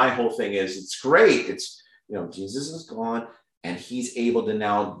quotes. And my whole thing is, it's great. It's, Jesus is gone and he's able to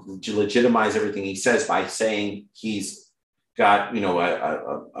now legitimize everything he says by saying he's got,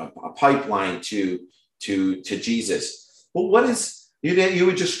 a pipeline to Jesus. Well, what is, you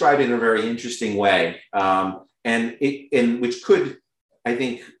would describe it in a very interesting way. Which could, I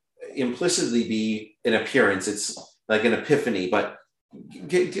think, implicitly be an appearance. It's like an epiphany, but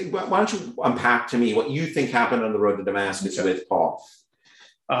why don't you unpack to me what you think happened on the road to Damascus with Paul?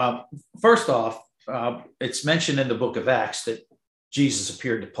 First off, it's mentioned in the book of Acts that Jesus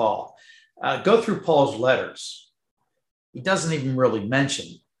appeared to Paul. Go through Paul's letters. He doesn't even really mention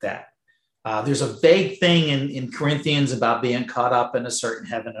that. There's a vague thing in Corinthians about being caught up in a certain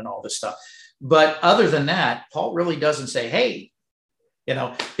heaven and all this stuff. But other than that, Paul really doesn't say, hey,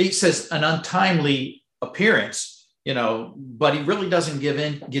 he says an untimely appearance, but he really doesn't get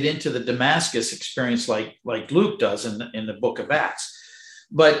into the Damascus experience like Luke does in the book of Acts.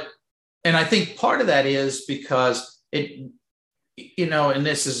 And I think part of that is because And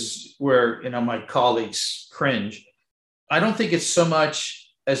this is where, my colleagues cringe. I don't think it's so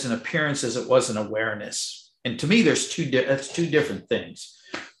much as an appearance as it was an awareness. And to me, that's two different things.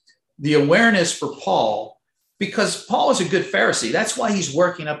 The awareness for Paul, because Paul is a good Pharisee. That's why he's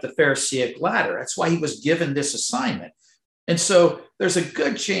working up the Pharisaic ladder. That's why he was given this assignment. And so there's a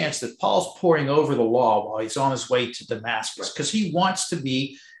good chance that Paul's poring over the law while he's on his way to Damascus, because he wants to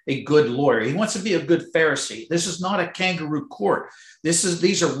be a good lawyer. He wants to be a good Pharisee. This is not a kangaroo court.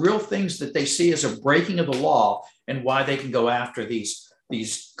 These are real things that they see as a breaking of the law, and why they can go after these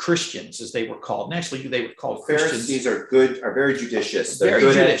Christians, as they were called. And actually, they were called Christians. Pharisees are very judicious. They're very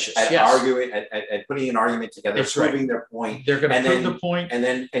good judicious at yes. arguing, at putting an argument together, That's proving right. their point. They're going to prove the point,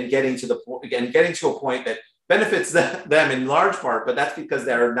 and getting to the point, and getting to a point that benefits them in large part, but that's because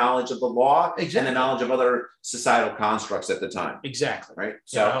their knowledge of the law and the knowledge of other societal constructs at the time. Exactly. Right.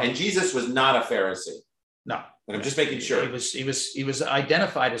 So, and Jesus was not a Pharisee. No. But I'm just making sure. He was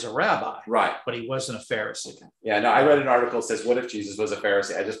identified as a rabbi. Right. But he wasn't a Pharisee. Yeah. No, I read an article that says, "What if Jesus was a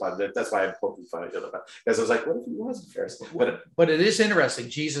Pharisee?" I just wanted that's why I'm poking fun at it, because I was like, "What if he was a Pharisee?" But it is interesting.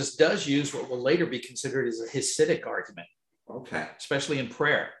 Jesus does use what will later be considered as a Hasidic argument. Okay. Especially in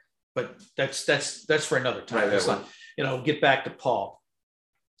prayer. But that's for another time. Right, not, get back to Paul.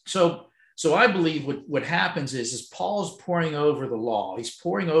 So I believe what happens is Paul's poring over the law. He's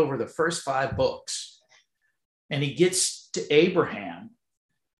poring over the first 5 books, and he gets to Abraham.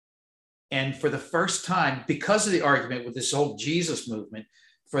 And for the first time, because of the argument with this whole Jesus movement,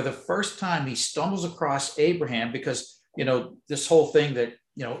 for the first time, he stumbles across Abraham, because, this whole thing that,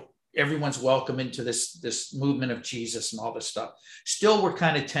 everyone's welcome into this movement of Jesus and all this stuff. Still, we're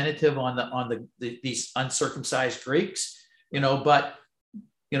kind of tentative on these uncircumcised Greeks, but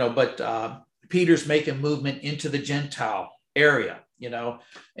Peter's making movement into the Gentile area,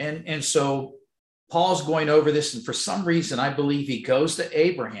 and so Paul's going over this, and for some reason, I believe he goes to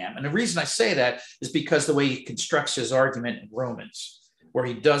Abraham. And the reason I say that is because the way he constructs his argument in Romans, where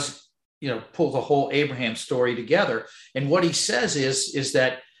he does, pull the whole Abraham story together. And what he says is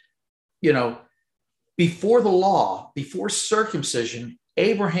that, before the law, before circumcision,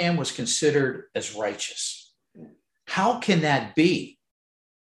 Abraham was considered as righteous. How can that be?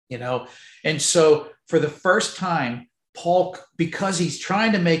 And so for the first time, Paul, because he's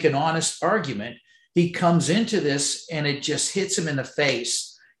trying to make an honest argument, he comes into this and it just hits him in the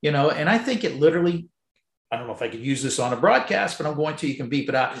face, and I think it literally, I don't know if I could use this on a broadcast, but I'm going to, you can beep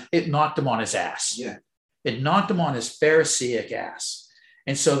it out. It knocked him on his ass. Yeah. It knocked him on his Pharisaic ass.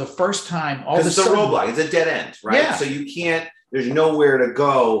 And so the first time, all of a sudden, it's a roadblock, it's a dead end, right? Yeah. So you can't, there's nowhere to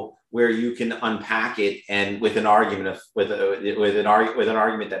go where you can unpack it and with an argument with an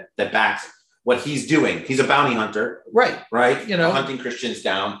argument that backs what he's doing. He's a bounty hunter, right? Hunting Christians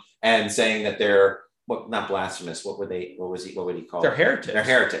down and saying that they're not blasphemous. What would he call? They're heretics. They're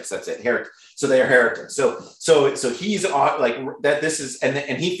heretics. That's it. So they are heretics. So he's like that. This is and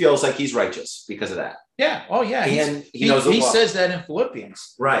he feels like he's righteous because of that. Yeah. Oh, yeah. And he knows he says that in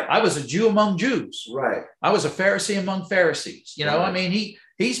Philippians. Right. I was a Jew among Jews. Right. I was a Pharisee among Pharisees. Right. I mean,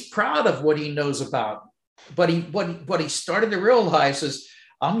 he's proud of what he knows about. But what he started to realize is,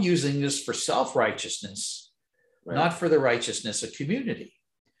 I'm using this for self-righteousness, right, not for the righteousness of community.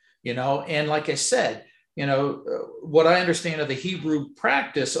 And like I said, what I understand of the Hebrew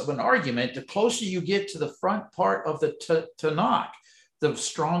practice of an argument, the closer you get to the front part of the Tanakh, the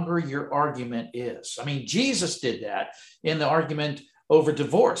stronger your argument is. I mean, Jesus did that in the argument over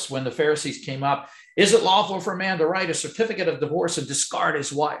divorce when the Pharisees came up. Is it lawful for a man to write a certificate of divorce and discard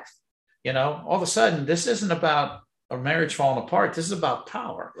his wife? All of a sudden, this isn't about a marriage falling apart. This is about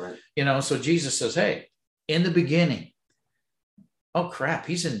power. Right. So Jesus says, hey, in the beginning, oh crap,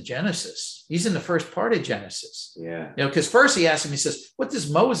 he's in Genesis. He's in the first part of Genesis. Yeah. Because first he asks him, he says, what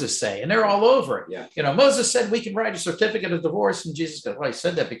does Moses say? And they're all over it. Yeah. Moses said we can write a certificate of divorce. And Jesus goes, well, he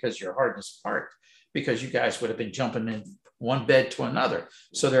said that because your hardness of heart, because you guys would have been jumping in one bed to another.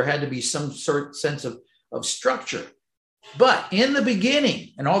 So there had to be some sort of sense of structure. But in the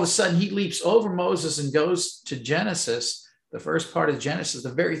beginning, and all of a sudden he leaps over Moses and goes to Genesis, the first part of Genesis,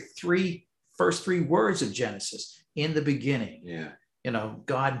 the first three words of Genesis, in the beginning. Yeah.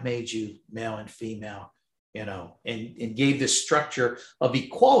 God made you male and female, and gave this structure of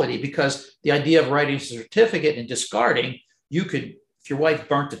equality, because the idea of writing a certificate and discarding, you could, if your wife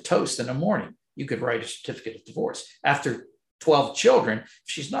burnt the toast in the morning, you could write a certificate of divorce. After 12 children, if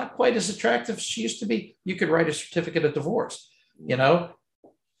she's not quite as attractive as she used to be, you could write a certificate of divorce,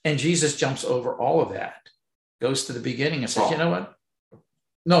 and Jesus jumps over all of that, goes to the beginning and says, you know what?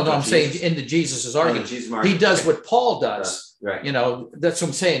 No, Oh, I'm saying Jesus. into Jesus's Oh, argument. Jesus' He argument. does Okay. what Paul does. Right. You know, that's what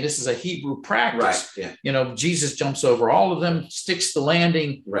I'm saying. This is a Hebrew practice. Right. Yeah. You know, Jesus jumps over all of them, sticks the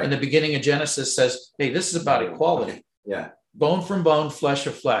landing Right. in the beginning of Genesis, says, hey, this is about equality. Okay. Yeah. Bone from bone, flesh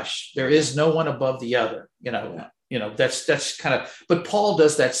of flesh. There is no one above the other. That's kind of, but Paul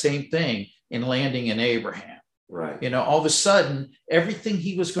does that same thing in landing in Abraham. Right. All of a sudden, everything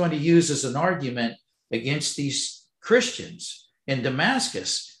he was going to use as an argument against these Christians in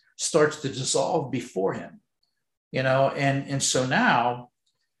Damascus starts to dissolve before him, and so now,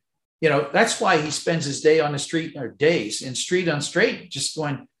 that's why he spends his day on the street, or days in street on straight, just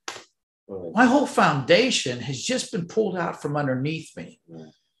going, my whole foundation has just been pulled out from underneath me.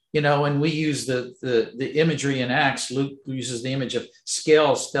 And we use the imagery in Acts. Luke uses the image of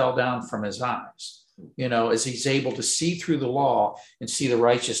scales fell down from his eyes, as he's able to see through the law and see the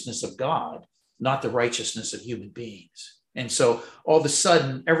righteousness of God, not the righteousness of human beings. And so all of a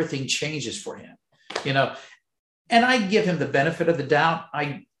sudden, everything changes for him, and I give him the benefit of the doubt.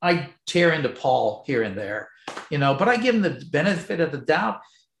 I tear into Paul here and there, but I give him the benefit of the doubt.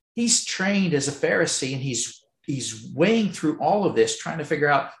 He's trained as a Pharisee, and he's weighing through all of this, trying to figure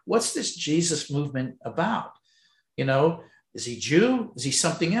out, what's this Jesus movement about? Is he Jew? Is he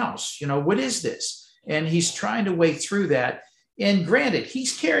something else? What is this? And he's trying to weigh through that. And granted,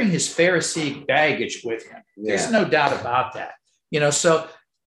 he's carrying his Pharisee baggage with him. Yeah. There's no doubt about that. So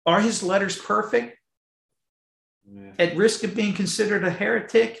are his letters perfect? Yeah. At risk of being considered a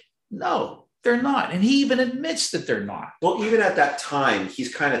heretic? No, they're not. And he even admits that they're not. Well, even at that time,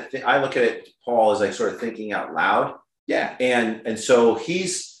 he's kind of, I look at it, Paul, as like sort of thinking out loud. Yeah. And so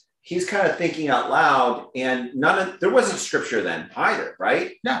he's kind of thinking out loud, and there wasn't scripture then either,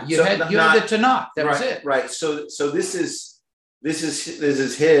 right? No, you had the Tanakh. That was it. Right. So this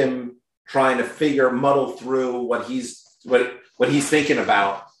is him trying to muddle through what he's thinking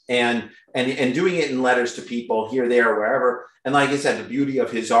about, and doing it in letters to people here, there, wherever. And like I said, the beauty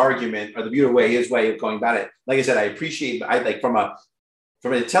of his argument, or the beauty of his way of going about it, like I said, I appreciate, from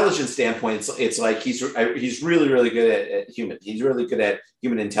an intelligence standpoint, it's like he's really, really good at human. He's really good at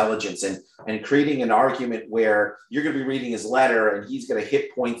human intelligence, and creating an argument where you're going to be reading his letter, and he's going to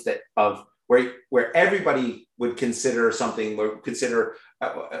hit points where everybody would consider something,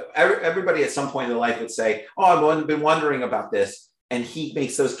 everybody at some point in their life would say, oh, I've been wondering about this. And he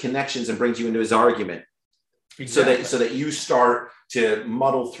makes those connections and brings you into his argument. Exactly. so that you start to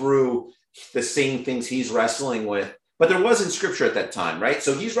muddle through the same things he's wrestling with. But there wasn't scripture at that time, right?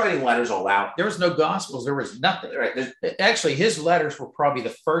 So he's writing letters all out. There was no gospels. There was nothing. Right. Actually, his letters were probably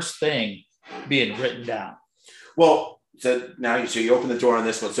the first thing being written down. Well, so you open the door on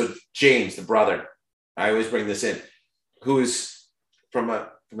this one. So James, the brother, I always bring this in, who is from an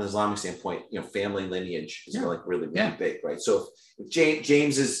Islamic standpoint, family lineage is really big, right? So if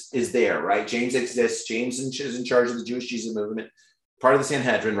James is there, right? James exists. James is in charge of the Jewish Jesus movement, part of the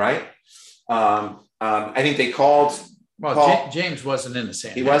Sanhedrin, right? I think they called. Well, Paul. James wasn't in the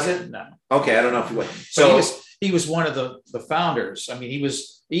Sanhedrin. He wasn't? No. Okay, I don't know if he was. So he was one of the founders. I mean, he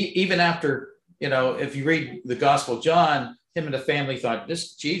was even after, if you read the Gospel of John, him and the family thought,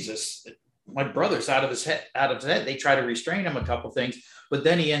 this Jesus, my brother's out of his head. They try to restrain him a couple things, but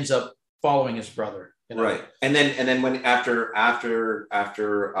then he ends up following his brother. Right. And then when after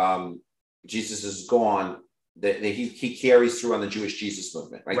Jesus is gone, he carries through on the Jewish Jesus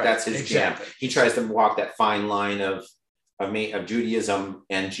movement, right? That's his jam. He tries to walk that fine line of Judaism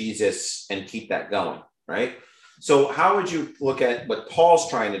and Jesus and keep that going, right? So how would you look at what Paul's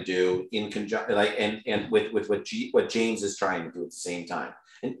trying to do in conjunction, and with what James is trying to do at the same time?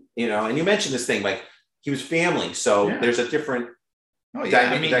 And and you mentioned this thing, like he was family, so there's a different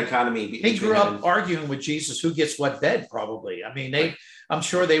dichotomy. He grew up arguing with Jesus who gets what bed, probably. I mean, I'm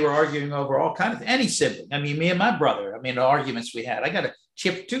sure they were arguing over all kinds of any sibling. I mean, me and my brother, the arguments we had, I got a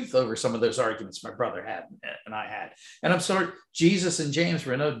chipped tooth over some of those arguments my brother had and I had. And I'm sorry, Jesus and James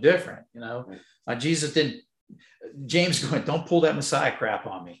were no different. Jesus didn't. James going, don't pull that Messiah crap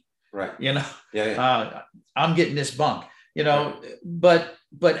on me. Right. I'm getting this bunk.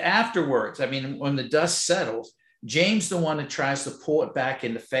 But afterwards, when the dust settles, James, the one that tries to pull it back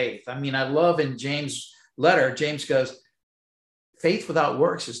into faith. I love in James' letter, James goes, faith without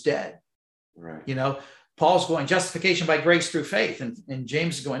works is dead. Right. Paul's going, justification by grace through faith. And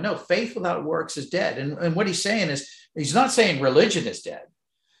James is going, no, faith without works is dead. And what he's saying is, he's not saying religion is dead.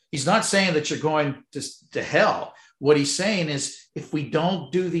 He's not saying that you're going to hell. What he's saying is, if we don't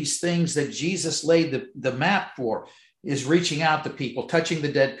do these things that Jesus laid the map for, is reaching out to people, touching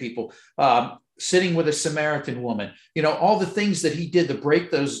the dead people, sitting with a Samaritan woman, all the things that he did to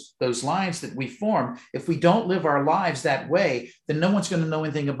break those lines that we form. If we don't live our lives that way, then no one's going to know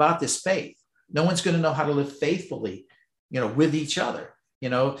anything about this faith. No one's going to know how to live faithfully, with each other.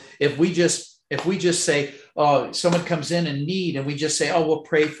 If we just say, oh, someone comes in need, and we just say, oh, we'll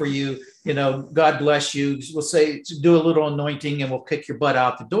pray for you, God bless you. We'll say, do a little anointing and we'll kick your butt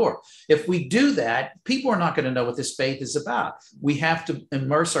out the door. If we do that, people are not going to know what this faith is about. We have to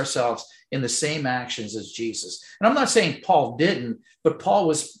immerse ourselves in the same actions as Jesus. And I'm not saying Paul didn't, but Paul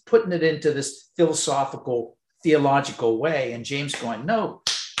was putting it into this philosophical, theological way. And James going, no,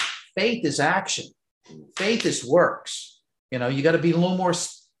 faith is action. Faith is works. You got to be a little more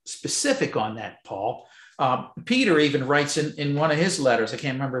specific on that, Paul. Peter even writes in one of his letters, I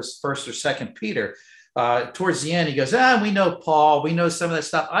can't remember his first or second Peter, towards the end, he goes, we know Paul, we know some of that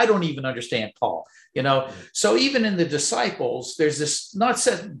stuff. I don't even understand Paul, So even in the disciples, there's this not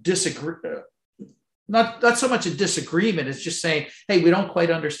so much a disagreement, it's just saying, hey, we don't quite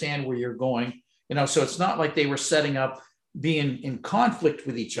understand where you're going, so it's not like they were setting up being in conflict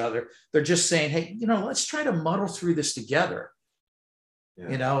with each other. They're just saying, hey, let's try to muddle through this together.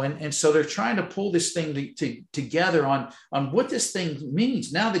 Yeah. And so they're trying to pull this thing together on what this thing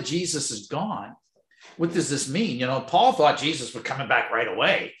means. Now that Jesus is gone, what does this mean? Paul thought Jesus was coming back right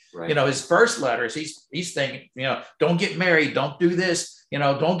away. Right. His first letters, he's thinking, don't get married, don't do this,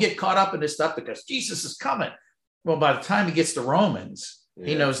 don't get caught up in this stuff because Jesus is coming. Well, by the time he gets to Romans,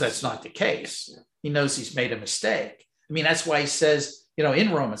 he knows that's not the case. Yeah. He knows he's made a mistake. I mean, that's why he says,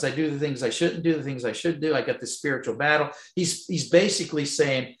 in Romans, I do the things I shouldn't do, the things I should do. I got this spiritual battle. He's basically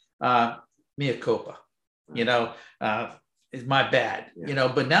saying, mea culpa, is my bad,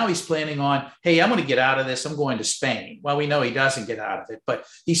 but now he's planning on, hey, I'm going to get out of this. I'm going to Spain. Well, we know he doesn't get out of it, but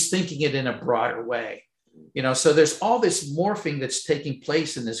he's thinking it in a broader way, so there's all this morphing that's taking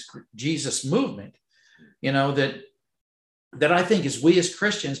place in this Jesus movement, that I think as we as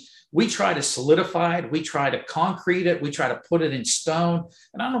Christians, we try to solidify it, we try to concrete it, we try to put it in stone.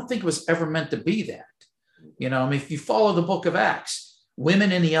 And I don't think it was ever meant to be that. If you follow the book of Acts,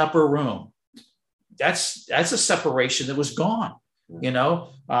 women in the upper room, that's a separation that was gone. You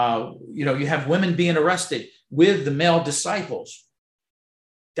have women being arrested with the male disciples.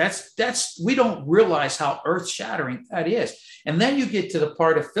 We don't realize how earth-shattering that is. And then you get to the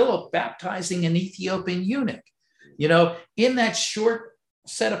part of Philip baptizing an Ethiopian eunuch. In that short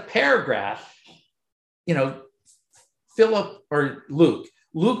set of paragraph, Philip or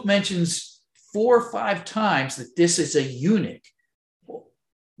Luke mentions 4 or 5 times that this is a eunuch.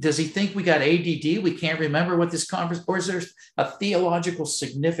 Does he think we got ADD? We can't remember what this conference, or is there a theological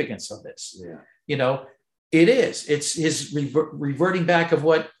significance of this? Yeah. It is. It's his reverting back of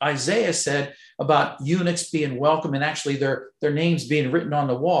what Isaiah said about eunuchs being welcome and actually their names being written on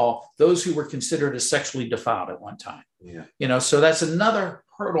the wall, those who were considered as sexually defiled at one time. Yeah. So that's another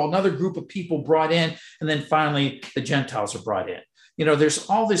hurdle, another group of people brought in. And then finally, the Gentiles are brought in. There's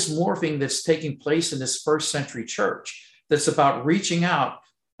all this morphing that's taking place in this first century church that's about reaching out,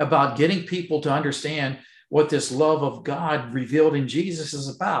 about getting people to understand what this love of God revealed in Jesus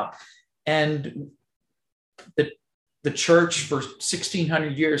is about. And the church for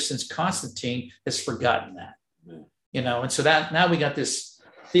 1600 years since Constantine has forgotten that, and so that now we got this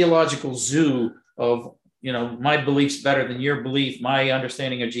theological zoo of, my belief's better than your belief. My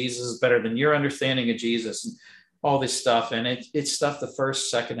understanding of Jesus is better than your understanding of Jesus, and all this stuff. And it's stuff the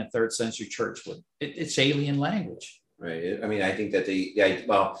first, second, and third century church would. It's alien language. Right. I mean, I think that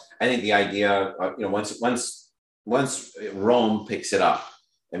I think the idea, once Rome picks it up,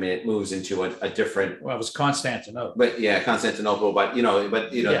 I mean, it moves into a different. Well, it was Constantinople. But Constantinople. But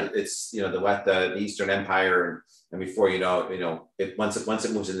it's the Eastern Empire, and before once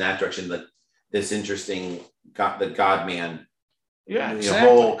it moves in that direction, this interesting the God man, exactly. The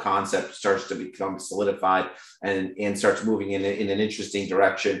whole concept starts to become solidified and starts moving in an interesting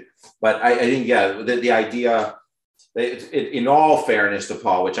direction. But I think the idea. In all fairness to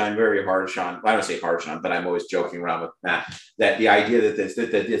Paul, which I'm very harsh on, I don't say harsh on, but I'm always joking around with Matt, that the idea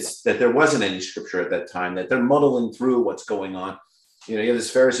that there wasn't any scripture at that time, that they're muddling through what's going on. You have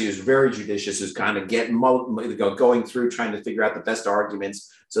this Pharisee who's very judicious, who's kind of going through trying to figure out the best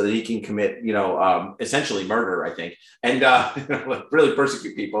arguments so that he can commit, essentially murder, I think, and really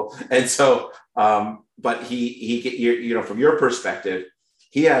persecute people. And so, but he from your perspective,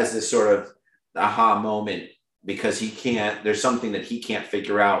 he has this sort of aha moment. Because there's something that he can't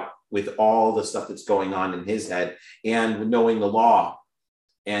figure out with all the stuff that's going on in his head and knowing the law.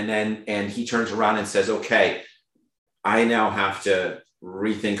 And he turns around and says, okay, I now have to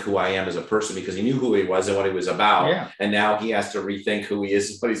rethink who I am as a person, because he knew who he was and what he was about. Yeah. And now he has to rethink who he is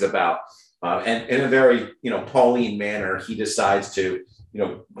and what he's about. And in a very, Pauline manner, he decides to,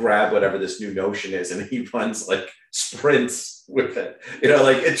 grab whatever this new notion is, and he runs like sprints with it,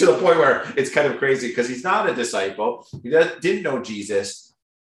 like it's to the point where it's kind of crazy because he's not a disciple. He didn't know Jesus.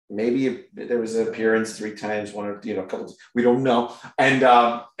 Maybe there was an appearance 3 times, one or a couple. We don't know,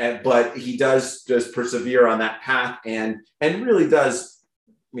 but he does persevere on that path, and really does.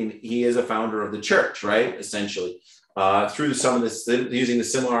 I mean, he is a founder of the church, right? Essentially, through some of this, using the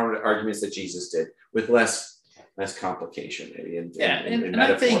similar arguments that Jesus did, with less complication, maybe. And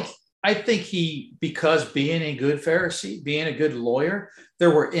I think he, because being a good Pharisee, being a good lawyer,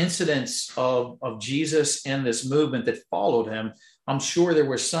 there were incidents of Jesus and this movement that followed him. I'm sure there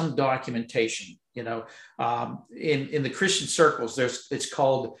was some documentation, in the Christian circles, it's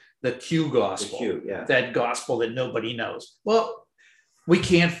called the Q gospel, that gospel that nobody knows. Well, we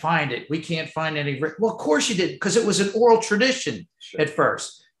can't find it. We can't find any. Well, of course you did, because it was an oral tradition at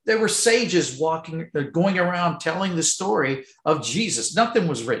first. There were sages going around telling the story of Jesus. Nothing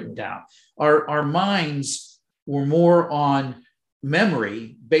was written down. Our minds were more on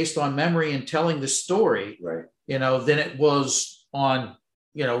memory, based on memory and telling the story, right? Than it was on,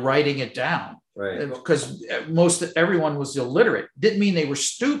 writing it down. Right. Because everyone was illiterate. Didn't mean they were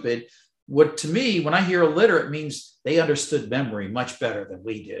stupid. To me, when I hear illiterate, it means they understood memory much better than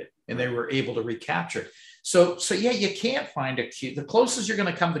we did, and they were able to recapture it. So yeah, you can't find a Q. The closest you're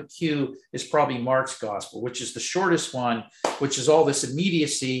going to come to Q is probably Mark's gospel, which is the shortest one, which is all this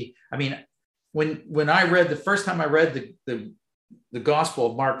immediacy. I mean, when I read the first time I read the gospel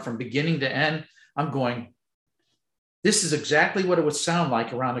of Mark from beginning to end, I'm going, this is exactly what it would sound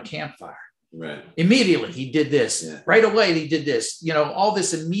like around a campfire. Right. Immediately he did this. Yeah. Right away he did this. All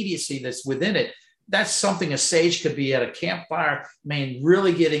this immediacy that's within it. That's something a sage could be at a campfire,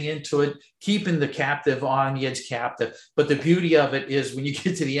 really getting into it, keeping the captive on the edge captive. But the beauty of it is when you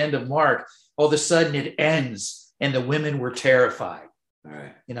get to the end of Mark, all of a sudden it ends and the women were terrified. All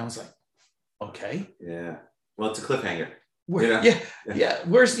right. It's like, okay. Yeah. Well, it's a cliffhanger. Yeah.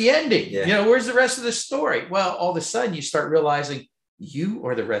 Where's the ending? Yeah. Where's the rest of the story? Well, all of a sudden you start realizing you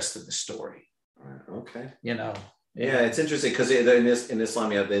are the rest of the story. Okay. Yeah, it's interesting because in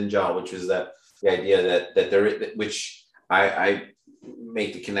Islam you have the Injil, which is the idea that there, which I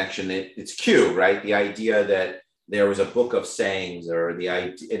make the connection that it's Q, right? The idea that there was a book of sayings, or the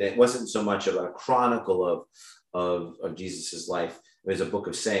idea, and it wasn't so much of a chronicle of Jesus's life. It was a book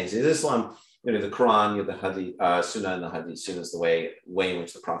of sayings. In Islam, the Quran, you have the Hadith, Sunnah, and the Hadith. Sunnah is the way in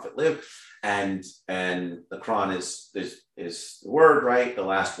which the Prophet lived, and the Quran is the word, right? The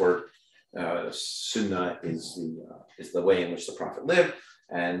last word. Sunnah is the way in which the Prophet lived,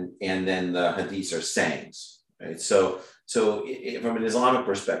 and then the Hadiths are sayings, right? So from an Islamic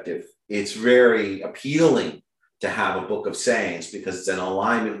perspective, it's very appealing to have a book of sayings because it's in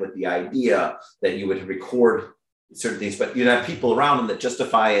alignment with the idea that you would record certain things, but you'd have people around them that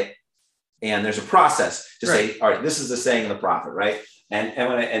justify it. And there's a process to say, all right, this is the saying of the Prophet, right?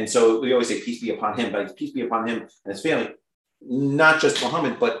 And so we always say, peace be upon him, but peace be upon him and his family, not just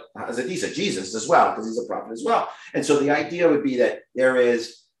Muhammad, but as Hadith, Jesus as well, because he's a prophet as well. And so the idea would be that there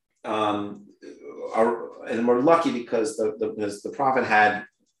is, and we're lucky because the Prophet had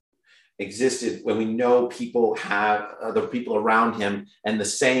existed when we know people have the people around him, and the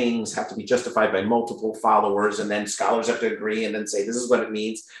sayings have to be justified by multiple followers, and then scholars have to agree and then say this is what it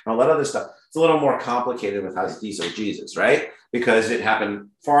means, and all that other stuff. It's a little more complicated with Hadith or Jesus, right? Because it happened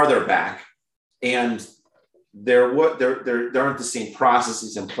farther back, and there aren't the same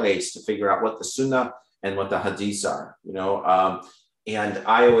processes in place to figure out what the Sunnah and what the Hadiths are, and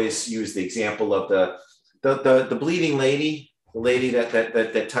I always use the example of the bleeding lady. The lady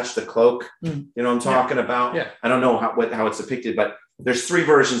that touched the cloak, what I'm talking about? Yeah. I don't know how it's depicted, but there's 3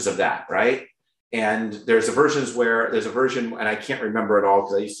 versions of that, right? And there's a version, and I can't remember it all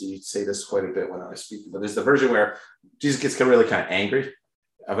because I used to say this quite a bit when I was speaking, but there's the version where Jesus gets really kind of angry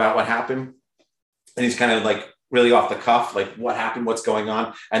about what happened. And he's kind of like really off the cuff, like what happened, what's going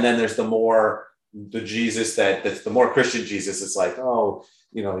on. And then there's the Jesus that's the more Christian Jesus. It's like, oh,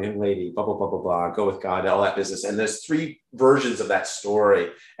 young lady, blah, blah, blah, blah, blah, go with God, all that business. And there's 3 versions of that story.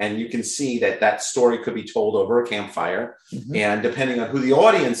 And you can see that story could be told over a campfire. Mm-hmm. And depending on who the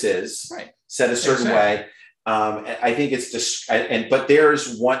audience is, said a certain way. I think it's just, but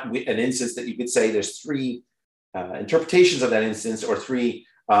there's an instance that you could say there's 3 interpretations of that instance, or 3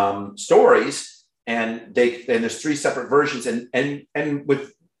 stories. And there's 3 separate versions. And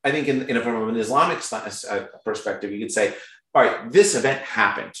with, I think from an Islamic perspective, you could say, all right, this event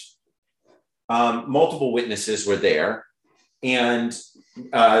happened. Multiple witnesses were there, and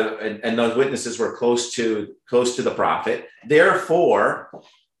those witnesses were close to the Prophet. Therefore,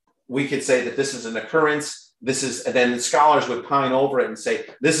 we could say that this is an occurrence. This is, and then scholars would pine over it and say,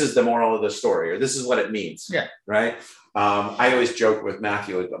 this is the moral of the story, or this is what it means. Yeah. Right. I always joke with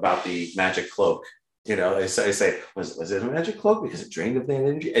Matthew about the magic cloak. You know, I say, was it a magic cloak because it drained of the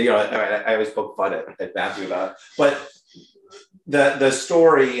energy? And, you know, I always poke fun at Matthew about it. But the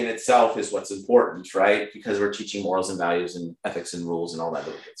story in itself is what's important, right? Because we're teaching morals and values and ethics and rules and all that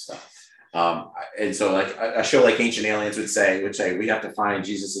good stuff. And so like a show like Ancient Aliens would say, we have to find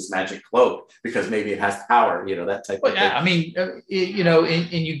Jesus's magic cloak because maybe it has power, you know, that type of thing. I mean, you know,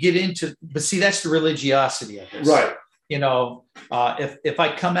 and you get into, but see, that's the religiosity of this. Right. You know, if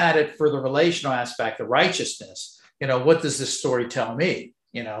I come at it for the relational aspect, the righteousness, you know, what does this story tell me?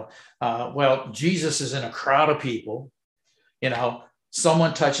 You know, well, Jesus is in a crowd of people, you know,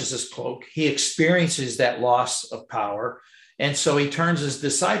 someone touches his cloak, he experiences that loss of power. And so he turns his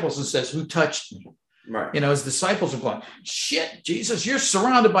disciples and says, who touched me? Right. You know, his disciples are going, shit, Jesus, you're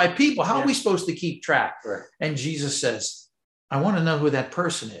surrounded by people. How are we supposed to keep track? Right. And Jesus says, I want to know who that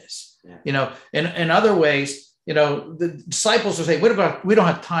person is. Yeah. You know, in other ways, you know, the disciples will say, what about, we don't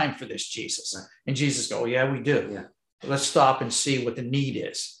have time for this, Jesus. Right. And Jesus go, oh, yeah, we do. Yeah. Let's stop and see what the need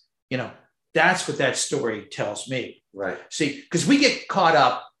is. You know, that's what that story tells me. Right. See, because we get caught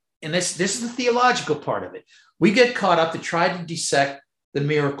up, and this is the theological part of it. We get caught up to try to dissect the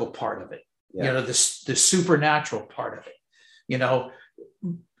miracle part of it, you know, the supernatural part of it, you know,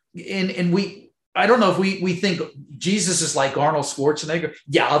 and I don't know if we think Jesus is like Arnold Schwarzenegger.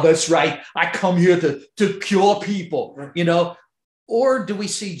 Yeah, that's right. I come here to cure people, you know, or do we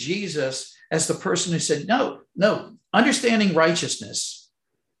see Jesus as the person who said, no, understanding righteousness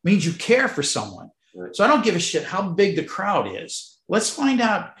means you care for someone. Right. So I don't give a shit how big the crowd is. Let's find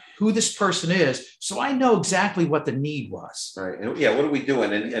out who this person is, so I know exactly what the need was. Right. And yeah, what are we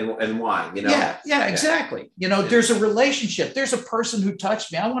doing and why? You know? Yeah, exactly. You know, there's a relationship. There's a person who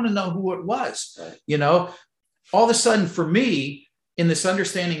touched me. I want to know who it was. Right. You know, all of a sudden for me, in this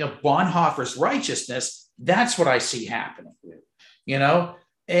understanding of Bonhoeffer's righteousness, that's what I see happening. Yeah. You know,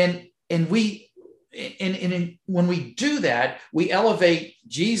 and when we do that, we elevate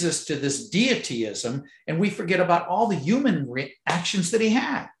Jesus to this deityism, and we forget about all the human actions that he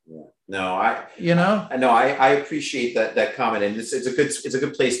had. Yeah. No, I appreciate that comment, and it's a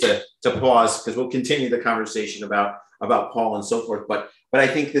good place to pause, because we'll continue the conversation about Paul and so forth. But I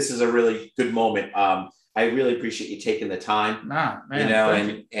think this is a really good moment. I really appreciate you taking the time, you know,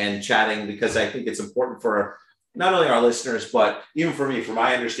 and chatting, because I think it's important for not only our listeners, but even for me, from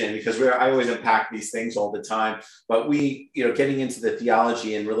my understanding, because I always unpack these things all the time, but we, you know, getting into the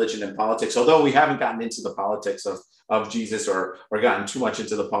theology and religion and politics, although we haven't gotten into the politics of Jesus or gotten too much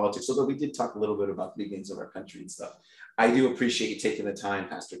into the politics, although we did talk a little bit about the beginnings of our country and stuff. I do appreciate you taking the time,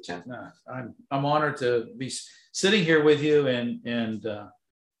 Pastor Tim. No, I'm honored to be sitting here with you, and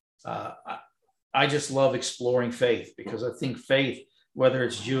I just love exploring faith, because I think faith, whether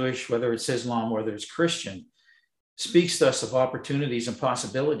it's Jewish, whether it's Islam, whether it's Christian, speaks to us of opportunities and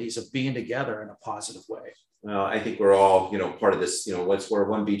possibilities of being together in a positive way. Well, I think we're all, you know, part of this, you know, we're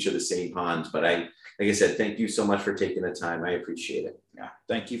one beach of the same pond. But like I said, thank you so much for taking the time. I appreciate it. Yeah.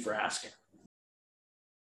 Thank you for asking.